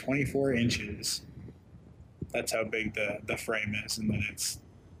 inches by 24 inches. That's how big the frame is, and then it's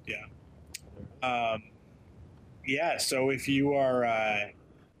So if you are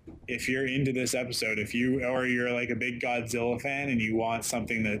if you're into this episode, you're like a big Godzilla fan and you want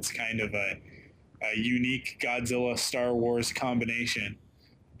something that's kind of a unique Godzilla Star Wars combination,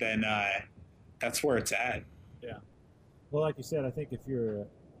 then that's where it's at. Yeah. Well, like you said, I think if you're,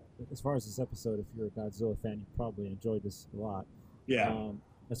 as far as this episode, if you're a Godzilla fan, you probably enjoyed this a lot. Yeah.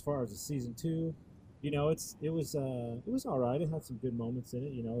 As far as the season 2, it was all right. It had some good moments in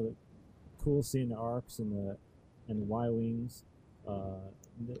it. Cool seeing the arcs and the Y-wings.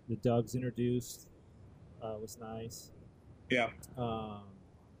 The Dugs introduced was nice. Yeah.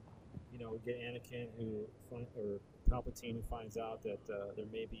 We get Anakin or Palpatine who finds out that there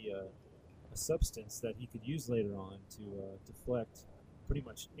may be a substance that he could use later on to deflect pretty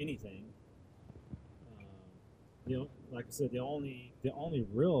much anything. Like I said, the only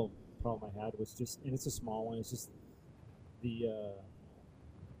real problem I had was just, and it's a small one, it's just the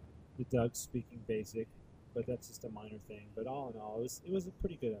Doug speaking basic, but that's just a minor thing. But all in all, it was a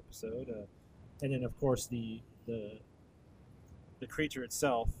pretty good episode. And then of course the creature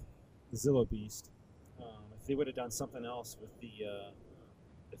itself, the Zillo Beast. If they would have done something else with the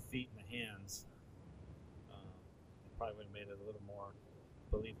feet and the hands, it probably would have made it a little more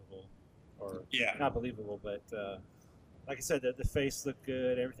believable, or not believable, but like I said, the face looked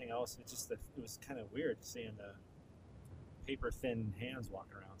good. Everything else, it was kind of weird seeing the paper thin hands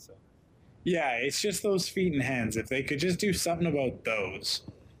walking around. So yeah, it's just those feet and hands. If they could just do something about those,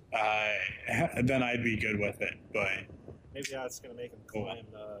 then I'd be good with it. But maybe that's going to make him climb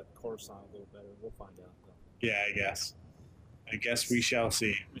Coruscant a little better. We'll find out, though. Yeah, I guess we shall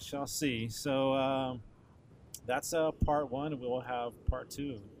see. We shall see. So that's part 1. We will have part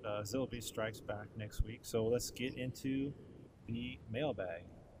 2. Zillo Beast Strikes Back next week. So let's get into the mailbag.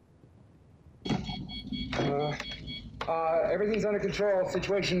 Everything's under control.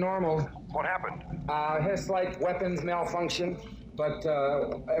 Situation normal. What happened? Has slight weapons malfunction, but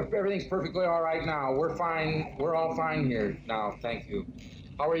everything's perfectly all right now. We're fine. We're all fine here now. Thank you.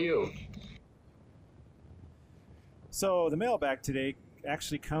 How are you? So the mailbag today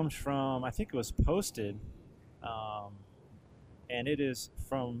actually comes from, I think it was posted, and it is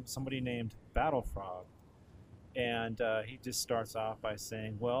from somebody named Battlefrog. And he just starts off by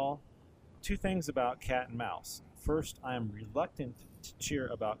saying, well, 2 things about cat and mouse. First, I am reluctant to cheer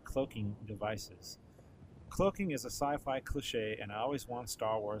about cloaking devices. Cloaking is a sci-fi cliche, and I always want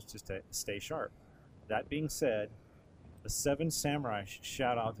Star Wars to stay sharp. That being said, the 7 Samurai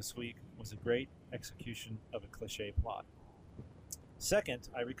shout-out this week was a great execution of a cliche plot. Second,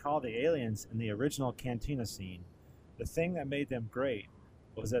 I recall the aliens in the original Cantina scene. The thing that made them great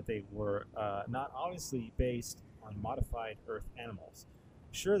was that they were not obviously based on modified Earth animals.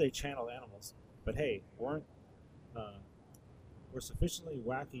 Sure, they channeled animals, but hey, were sufficiently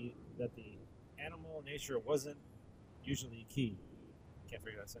wacky that the animal nature wasn't usually key. Can't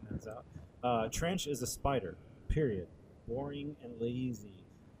figure that sentence out. Trench is a spider, period. Boring and lazy.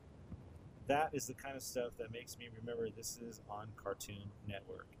 That is the kind of stuff that makes me remember this is on Cartoon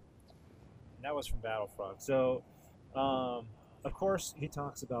Network. And that was from Battlefrog. So, of course, he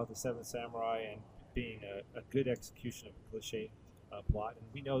talks about the 7 Samurai and being a good execution of a cliche plot. And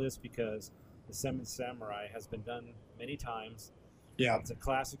we know this because the 7 Samurai has been done many times. Yeah. It's a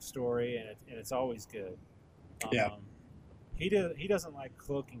classic story, and it's always good. Yeah. He doesn't like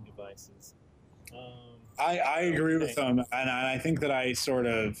cloaking devices. I agree with him, and I think that I sort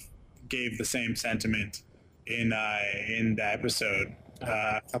of gave the same sentiment in the episode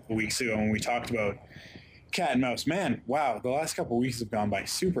a couple weeks ago when we talked about cat and mouse. Man, wow, the last couple weeks have gone by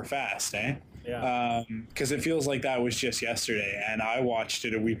super fast, eh? Yeah. Because it feels like that was just yesterday, and I watched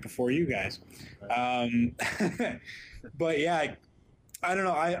it a week before you guys. But yeah, I don't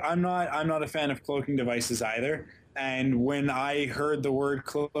know. I'm not a fan of cloaking devices either. And when I heard the word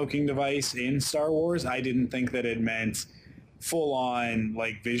cloaking device in Star Wars, I didn't think that it meant full on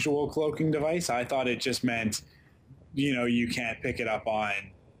like visual cloaking device. I thought it just meant, you can't pick it up on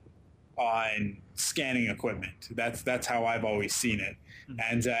scanning equipment. That's how I've always seen it.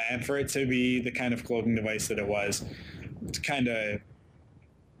 And for it to be the kind of cloaking device that it was, it's kind of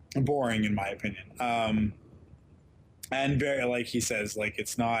boring in my opinion. And very, like he says, like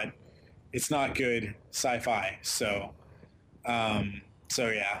it's not good sci-fi. So yeah, I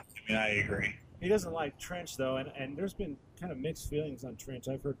mean, I agree. He doesn't like Trench though, and there's been kind of mixed feelings on Trench.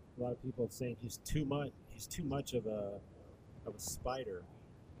 I've heard a lot of people saying he's too much of a spider,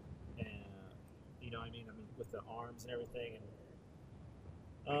 and I mean with the arms and everything,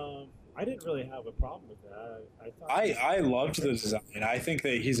 and I didn't really have a problem with that. I loved the design. I think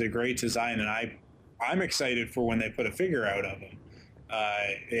that he's a great design, and I'm excited for when they put a figure out of him.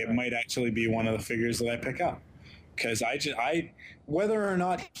 It might actually be one of the figures that I pick up, because whether or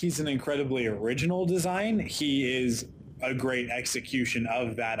not he's an incredibly original design, he is a great execution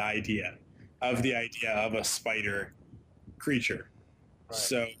of that idea, of the idea of a spider creature. Right.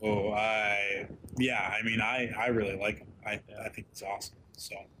 So yeah, I mean, I really like him. I think it's awesome.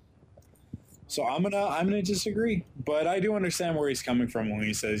 So I'm gonna disagree, but I do understand where he's coming from when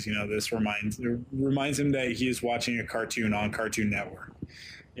he says, this reminds him that he is watching a cartoon on Cartoon Network.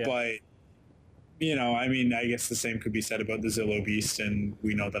 Yeah. But I mean, I guess the same could be said about the Zillo Beast, and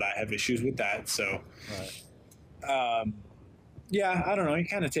we know that I have issues with that. So, yeah, I don't know. You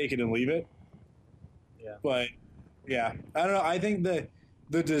kind of take it and leave it. Yeah. But yeah, I don't know. I think the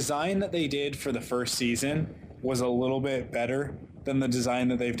design that they did for the first season was a little bit better than the design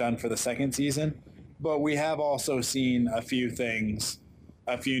that they've done for the second season, but we have also seen a few new things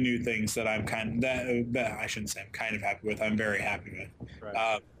that I'm that I shouldn't say I'm kind of happy with. I'm very happy with.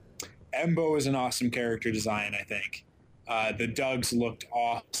 Right. Embo is an awesome character design, I think. The Dugs looked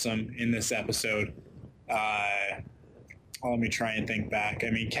awesome in this episode. Let me try and think back.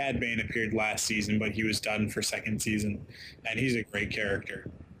 I mean, Cad Bane appeared last season, but he was done for second season, and he's a great character.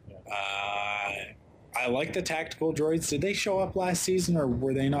 I like the tactical droids. Did they show up last season, or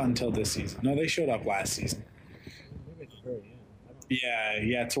were they not until this season? No, they showed up last season.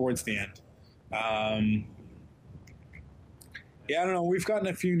 Yeah, towards the end. Yeah, I don't know. We've gotten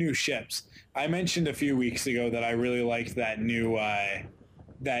a few new ships. I mentioned a few weeks ago that I really liked that new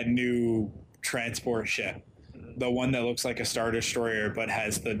transport ship. The one that looks like a Star Destroyer but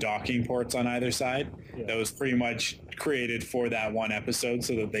has the docking ports on either side. Yeah. That was pretty much created for that one episode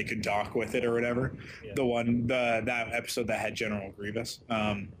so that they could dock with it or whatever. Yeah. That episode that had General Grievous.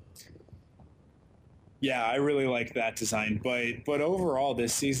 Yeah, I really like that design. But overall,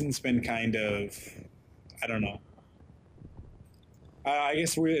 this season's been kind of, I don't know. I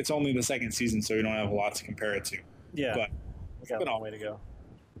guess it's only the second season, so we don't have a lot to compare it to. Yeah, but we got a long way to go.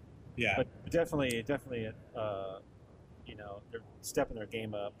 Yeah, but definitely, they're stepping their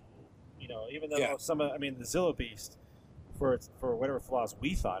game up. even though the Zillow Beast, for whatever flaws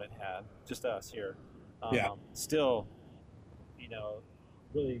we thought it had, just us here, still,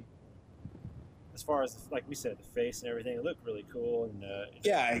 really, as far as like we said, the face and everything, it looked really cool. And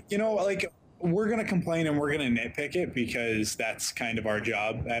we're gonna complain and we're gonna nitpick it because that's kind of our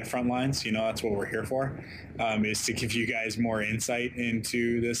job at Frontlines. That's what we're here for, is to give you guys more insight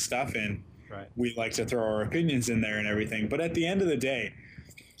into this stuff, and we like to throw our opinions in there and everything. But at the end of the day,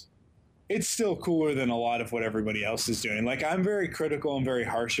 it's still cooler than a lot of what everybody else is doing. Like, I'm very critical and very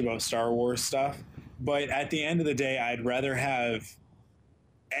harsh about Star Wars stuff, but at the end of the day, I'd rather have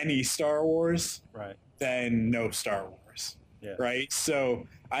any Star Wars than no Star Wars. Yeah. Right? So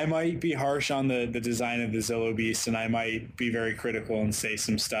I might be harsh on the design of the Zillow Beast, and I might be very critical and say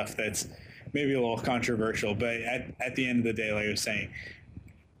some stuff that's maybe a little controversial, but at the end of the day, like I was saying,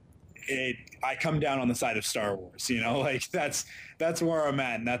 I come down on the side of Star Wars, like that's where I'm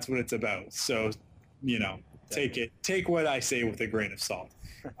at, and that's what it's about. So, take what I say with a grain of salt.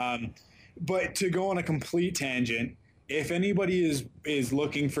 But to go on a complete tangent, if anybody is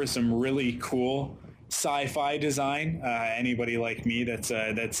looking for some really cool sci-fi design, anybody like me that's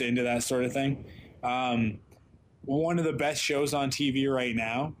into that sort of thing, one of the best shows on TV right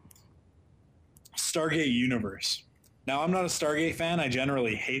now, Stargate Universe. Now, I'm not a Stargate fan. I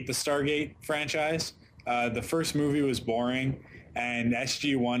generally hate the Stargate franchise. The first movie was boring, and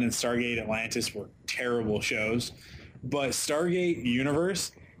SG-1 and Stargate Atlantis were terrible shows. But Stargate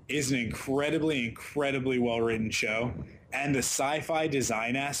Universe is an incredibly, incredibly well-written show, and the sci-fi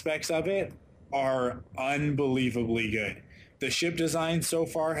design aspects of it are unbelievably good. The ship designs so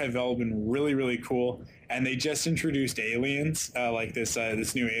far have all been really, really cool, and they just introduced aliens, like this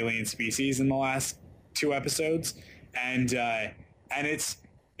new alien species in the last 2 episodes. And it's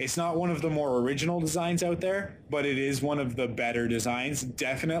not one of the more original designs out there, but it is one of the better designs.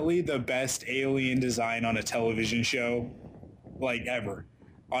 Definitely the best alien design on a television show, like ever,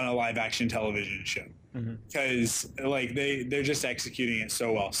 on a live action television show. Because they're just executing it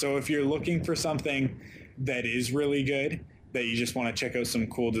so well. So if you're looking for something that is really good, that you just want to check out some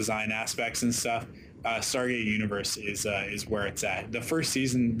cool design aspects and stuff, Stargate Universe is where it's at. The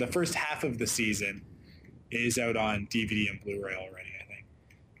first half of the season is out on DVD and Blu-ray already, I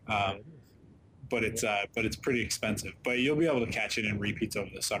think. But it's pretty expensive. But you'll be able to catch it in repeats over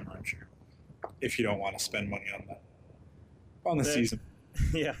the summer, I'm sure, if you don't want to spend money on the season.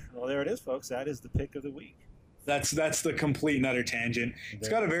 Yeah, well, there it is, folks. That is the pick of the week. That's the complete and utter tangent. It's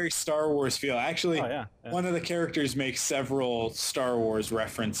got a very Star Wars feel. Actually, one of the characters makes several Star Wars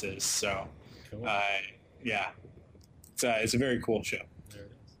references. So, cool. It's a very cool show. There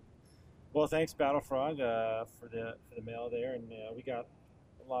it is. Well, thanks, Battlefrog, for the mail there, and we got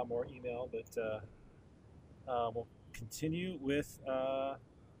a lot more email, but we'll continue with the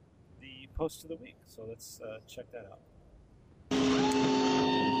post of the week. So let's check that out.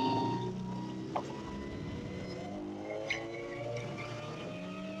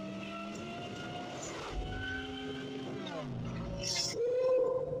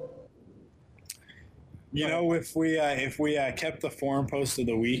 If we kept the forum post of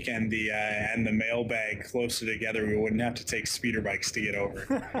the week and the mailbag closer together, we wouldn't have to take speeder bikes to get over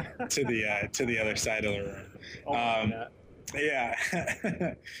to the other side of the room.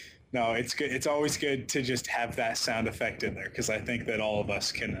 Yeah. No, it's good. It's always good to just have that sound effect in there, because I think that all of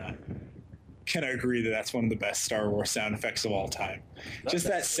us can agree that that's one of the best Star Wars sound effects of all time. Just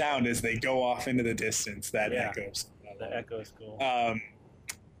that sound as they go off into the distance, that echoes. The echo is cool.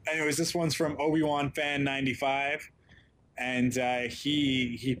 Anyways, this one's from Obi-Wan Fan 95, and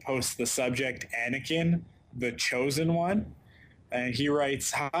he posts the subject Anakin, the Chosen One, and he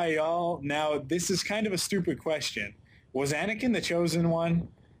writes, "Hi y'all. Now this is kind of a stupid question. Was Anakin the Chosen One?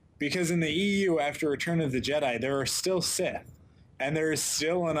 Because in the EU after Return of the Jedi, there are still Sith, and there is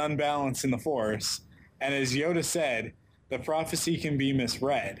still an unbalance in the Force. And as Yoda said, the prophecy can be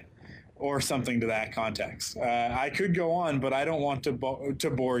misread," or something to that context. I could go on, but I don't want to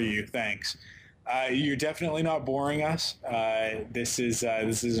bore you. Thanks. You're definitely not boring us. This is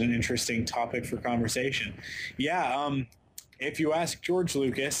an interesting topic for conversation. Yeah. If you ask George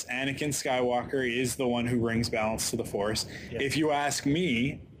Lucas, Anakin Skywalker is the one who brings balance to the Force. Yes. If you ask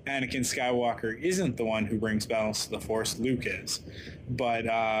me, Anakin Skywalker isn't the one who brings balance to the Force. Luke is. But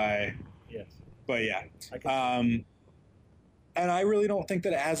yes. But yeah. And I really don't think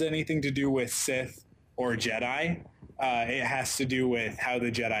that it has anything to do with Sith or Jedi. It has to do with how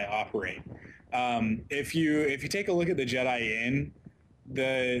the Jedi operate. If you take a look at the Jedi in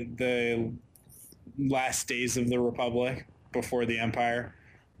the last days of the Republic before the Empire,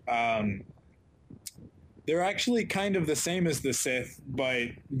 they're actually kind of the same as the Sith, but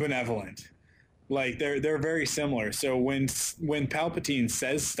benevolent. Like they're very similar. So when Palpatine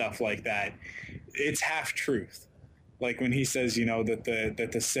says stuff like that, it's half truth. Like when he says, you know, that the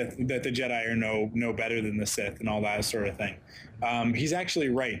Jedi are no better than the Sith and all that sort of thing. He's actually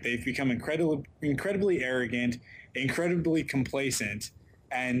right. They've become incredibly arrogant, incredibly complacent,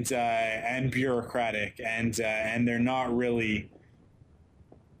 and bureaucratic, and they're not really,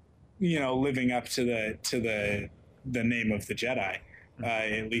 you know, living up to the name of the Jedi,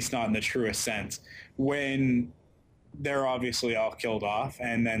 at least not in the truest sense. When they're obviously all killed off,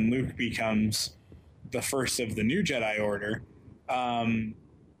 and then Luke becomes the first of the new Jedi Order,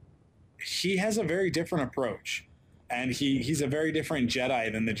 he has a very different approach, and he's a very different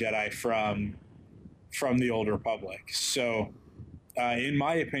Jedi than the Jedi from the Old Republic. So, in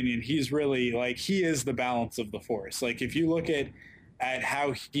my opinion, he's really like, he is the balance of the Force. Like if you look at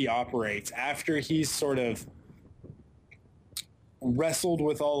how he operates after he's sort of wrestled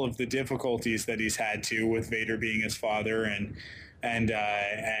with all of the difficulties that he's had to, with Vader being his father and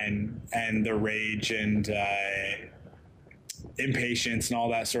the rage and impatience and all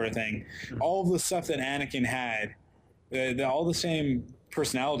that sort of thing, all of the stuff that Anakin had, all the same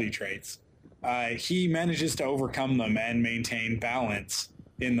personality traits, he manages to overcome them and maintain balance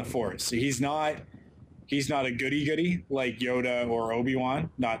in the Force. He's not a goody-goody like Yoda or Obi-Wan,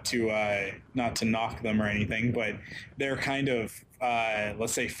 not to knock them or anything, but they're kind of,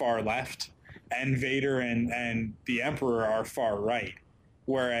 let's say, far left, and Vader and the Emperor are far right,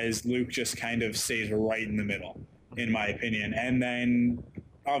 whereas Luke just kind of stays right in the middle, in my opinion. And then,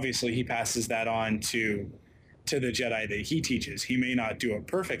 obviously, he passes that on to the Jedi that he teaches. He may not do it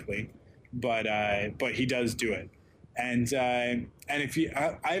perfectly, but he does do it. And if you,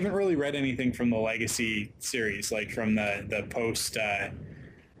 I haven't really read anything from the Legacy series, like from the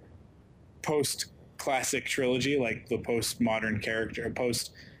post classic trilogy, like the post modern character,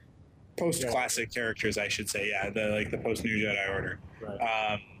 post classic characters, I should say. Yeah, the post New Jedi Order.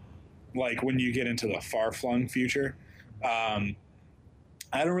 Right. Like when you get into the far flung future.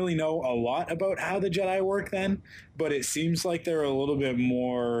 I don't really know a lot about how the Jedi work then, but it seems like they're a little bit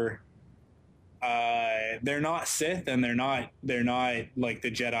more. They're not Sith, and they're not like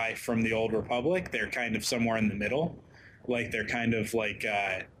the Jedi from the Old Republic. They're kind of somewhere in the middle, like they're kind of like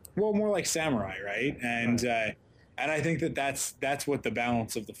more like samurai, right? And I think that's what the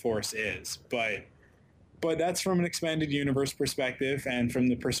balance of the Force is. But that's from an expanded universe perspective, and from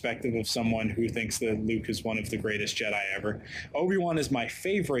the perspective of someone who thinks that Luke is one of the greatest Jedi ever. Obi-Wan is my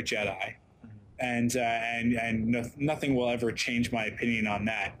favorite Jedi. And nothing will ever change my opinion on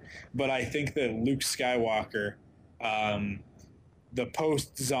that. But I think that Luke Skywalker, the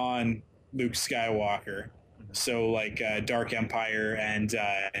post-Zahn Luke Skywalker, so like Dark Empire and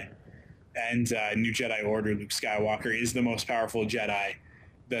New Jedi Order Luke Skywalker, is the most powerful Jedi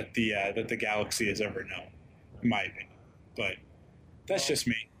that the galaxy has ever known, in my opinion. But that's just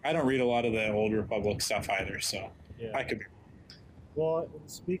me. I don't read a lot of the Old Republic stuff either, so yeah. I could be. Well,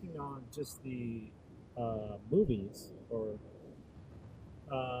 speaking on just the movies, or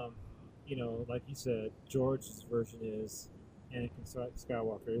you know, like you said, George's version is Anakin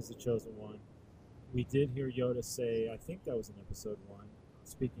Skywalker is the chosen one. We did hear Yoda say, I think that was in Episode 1,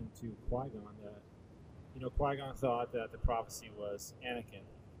 speaking to Qui-Gon, that, you know, Qui-Gon thought that the prophecy was Anakin,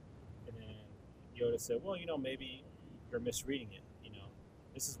 and then Yoda said, well, you know, maybe you're misreading it. You know,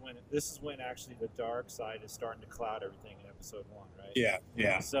 this is when actually the dark side is starting to cloud everything in Episode 1, right? Yeah,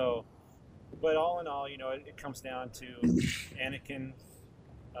 yeah. So, but all in all, you know, it comes down to Anakin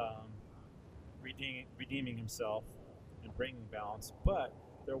redeeming himself and bringing balance. But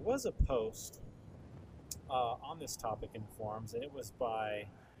there was a post on this topic in the forums, and it was by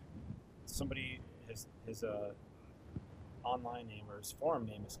somebody, his online name or his forum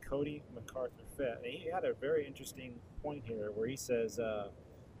name is Cody MacArthur Fett. And he had a very interesting point here where he says,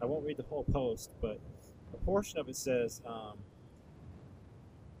 I won't read the whole post, but a portion of it says,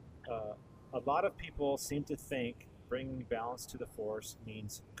 a lot of people seem to think bringing balance to the Force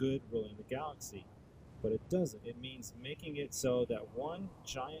means good ruling the galaxy, but it doesn't. It means making it so that one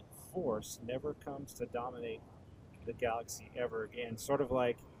giant force never comes to dominate the galaxy ever again. Sort of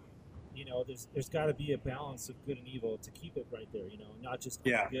like, you know, there's got to be a balance of good and evil to keep it right there, you know, not just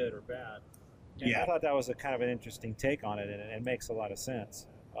good or bad. And I thought that was a kind of an interesting take on it, and it makes a lot of sense,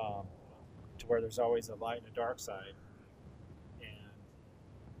 to where there's always a light and a dark side, and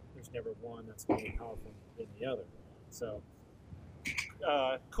there's never one that's more powerful than the other. So,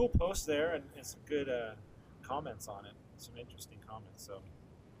 cool post there, and some good comments on it, some interesting comments. So,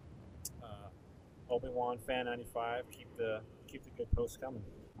 Obi-Wan Fan 95, keep the good posts coming.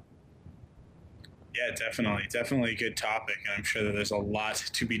 Yeah, definitely a good topic, and I'm sure that there's a lot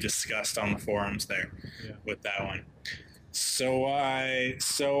to be discussed on the forums there with that one. So I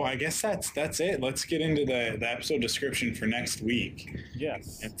guess that's it. Let's get into the episode description for next week.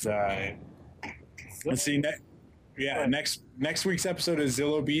 Yes. It's let's see. Next week's episode is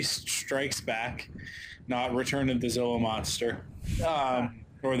Zillo Beast Strikes Back, not Return of the Zillo Monster,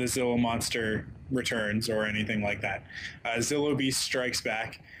 or the Zillo Monster Returns, or anything like that. Zillo Beast Strikes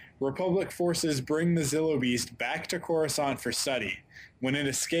Back. Republic forces bring the Zillo Beast back to Coruscant for study. When it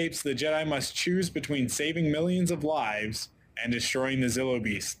escapes, the Jedi must choose between saving millions of lives and destroying the Zillo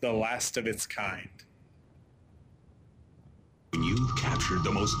Beast, the last of its kind. You've captured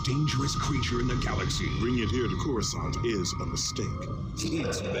the most dangerous creature in the galaxy. Bringing it here to Coruscant is a mistake.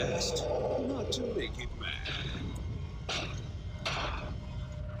 It's best not to make it mad. I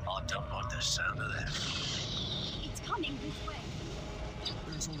don't like the sound of that. It's coming this way.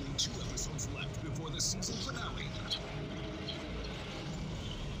 There's only 2 episodes left before the season finale.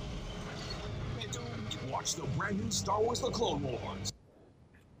 And don't watch the brand new Star Wars The Clone Wars.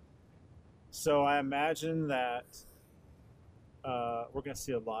 So I imagine that we're going to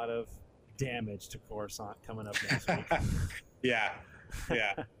see a lot of damage to Coruscant coming up next week. Yeah.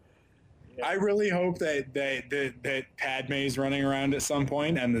 I really hope that Padme is running around at some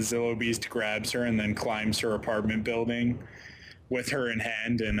point and the Zillo Beast grabs her and then climbs her apartment building with her in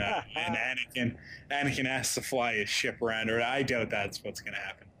hand, and Anakin has to fly his ship around her. I doubt that's what's going to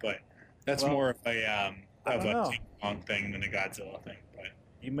happen, but that's more of a King Kong thing than a Godzilla thing. But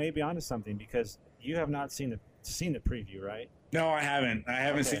you may be onto something, because you have not seen the preview, right? No, I haven't. I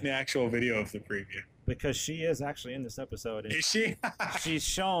haven't seen the actual video of the preview. Because she is actually in this episode. Is she? She's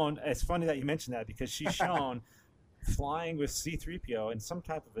shown. It's funny that you mentioned that, because she's shown flying with C-3PO in some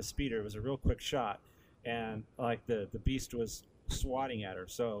type of a speeder. It was a real quick shot, and like the Beast was swatting at her.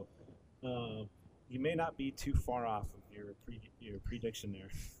 So you may not be too far off of your prediction there.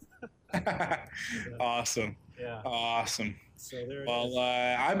 Awesome. Yeah. Awesome. So there. Well,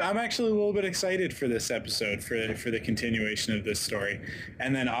 I'm actually a little bit excited for this episode, for the continuation of this story,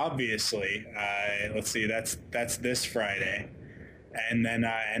 and then obviously, let's see, that's this Friday, and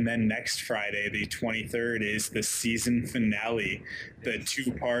then next Friday, the 23rd, is the season finale, the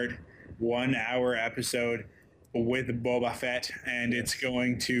 2-part, 1-hour episode with Boba Fett, and it's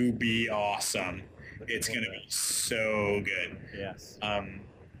going to be awesome. It's going to be so good. Yes.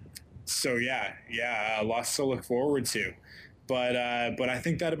 So yeah, lots to look forward to. But I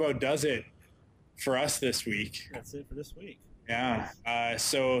think that about does it for us this week. That's it for this week. Yeah.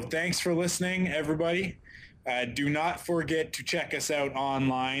 So thanks for listening, everybody. Do not forget to check us out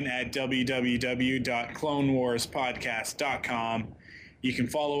online at www.clonewarspodcast.com. You can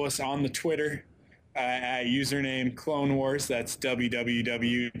follow us on the Twitter at username Clone Wars. That's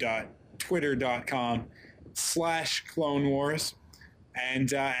www.twitter.com/Clone Wars.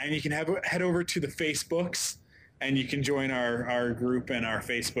 And you can head over to the Facebooks, and you can join our group and our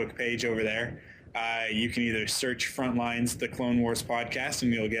Facebook page over there. You can either search Frontlines, the Clone Wars podcast,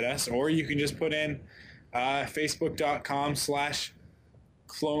 and you'll get us, or you can just put in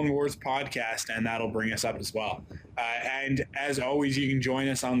facebook.com/Clone Wars podcast, and that'll bring us up as well. And as always, you can join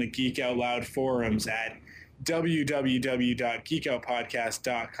us on the Geek Out Loud forums at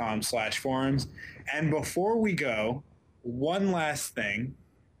www.geekoutpodcast.com/forums. And before we go, one last thing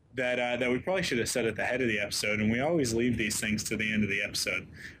that we probably should have said at the head of the episode, and we always leave these things to the end of the episode,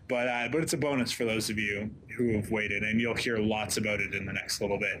 but it's a bonus for those of you who have waited, and you'll hear lots about it in the next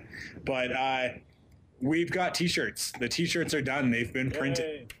little bit. But we've got T-shirts. The T-shirts are done. They've been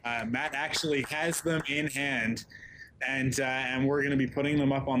printed. Matt actually has them in hand, and we're going to be putting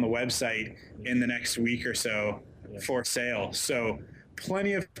them up on the website in the next week or so for sale. So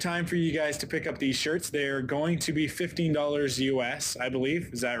plenty of time for you guys to pick up these shirts. They're going to be $15 US, I believe.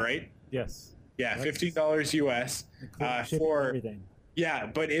 Is that right? Yes. Yeah, $15 US for everything. Yeah,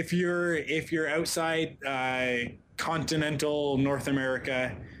 but if you're outside continental North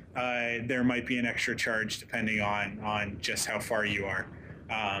America, there might be an extra charge depending on just how far you are.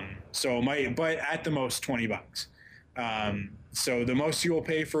 So it might, but at the most $20. So the most you will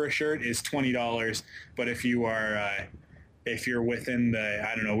pay for a shirt is $20. But if you're within the,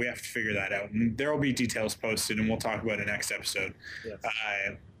 I don't know, we have to figure that out. And there will be details posted, and we'll talk about it next episode. Yes.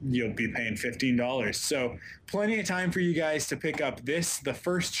 You'll be paying $15. So plenty of time for you guys to pick up the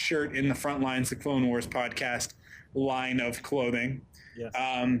first shirt in the Frontlines, the Clone Wars podcast line of clothing. Yes.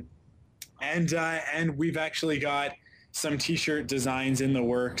 And we've actually got some T-shirt designs in the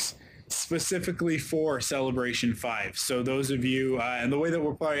works specifically for Celebration 5. So those of you, and the way that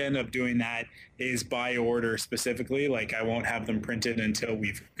we'll probably end up doing that is by order specifically. Like, I won't have them printed until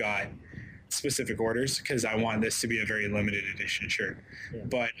we've got specific orders because I want this to be a very limited edition shirt.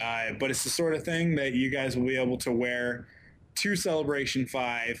 Yeah. But it's the sort of thing that you guys will be able to wear to Celebration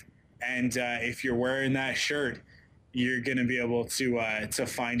 5, and if you're wearing that shirt, you're going to be able to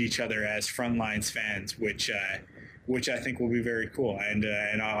find each other as Frontlines fans, which I think will be very cool. And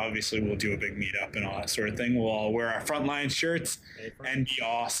obviously we'll do a big meetup and all that sort of thing. We'll all wear our Frontline shirts and be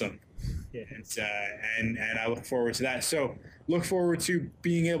awesome. Yeah. And I look forward to that. So look forward to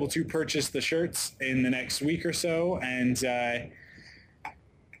being able to purchase the shirts in the next week or so. And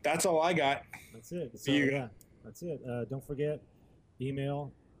that's all I got. That's it. So, yeah, that's it. Don't forget,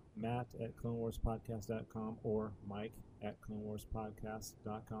 email Matt@CloneWarsPodcast.com or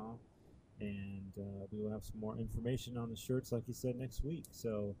Mike@CloneWarsPodcast.com. And we will have some more information on the shirts, like you said, next week.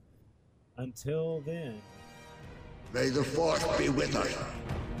 So until then, may the Force be with us.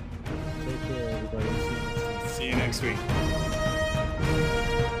 Take care, everybody. See you next week.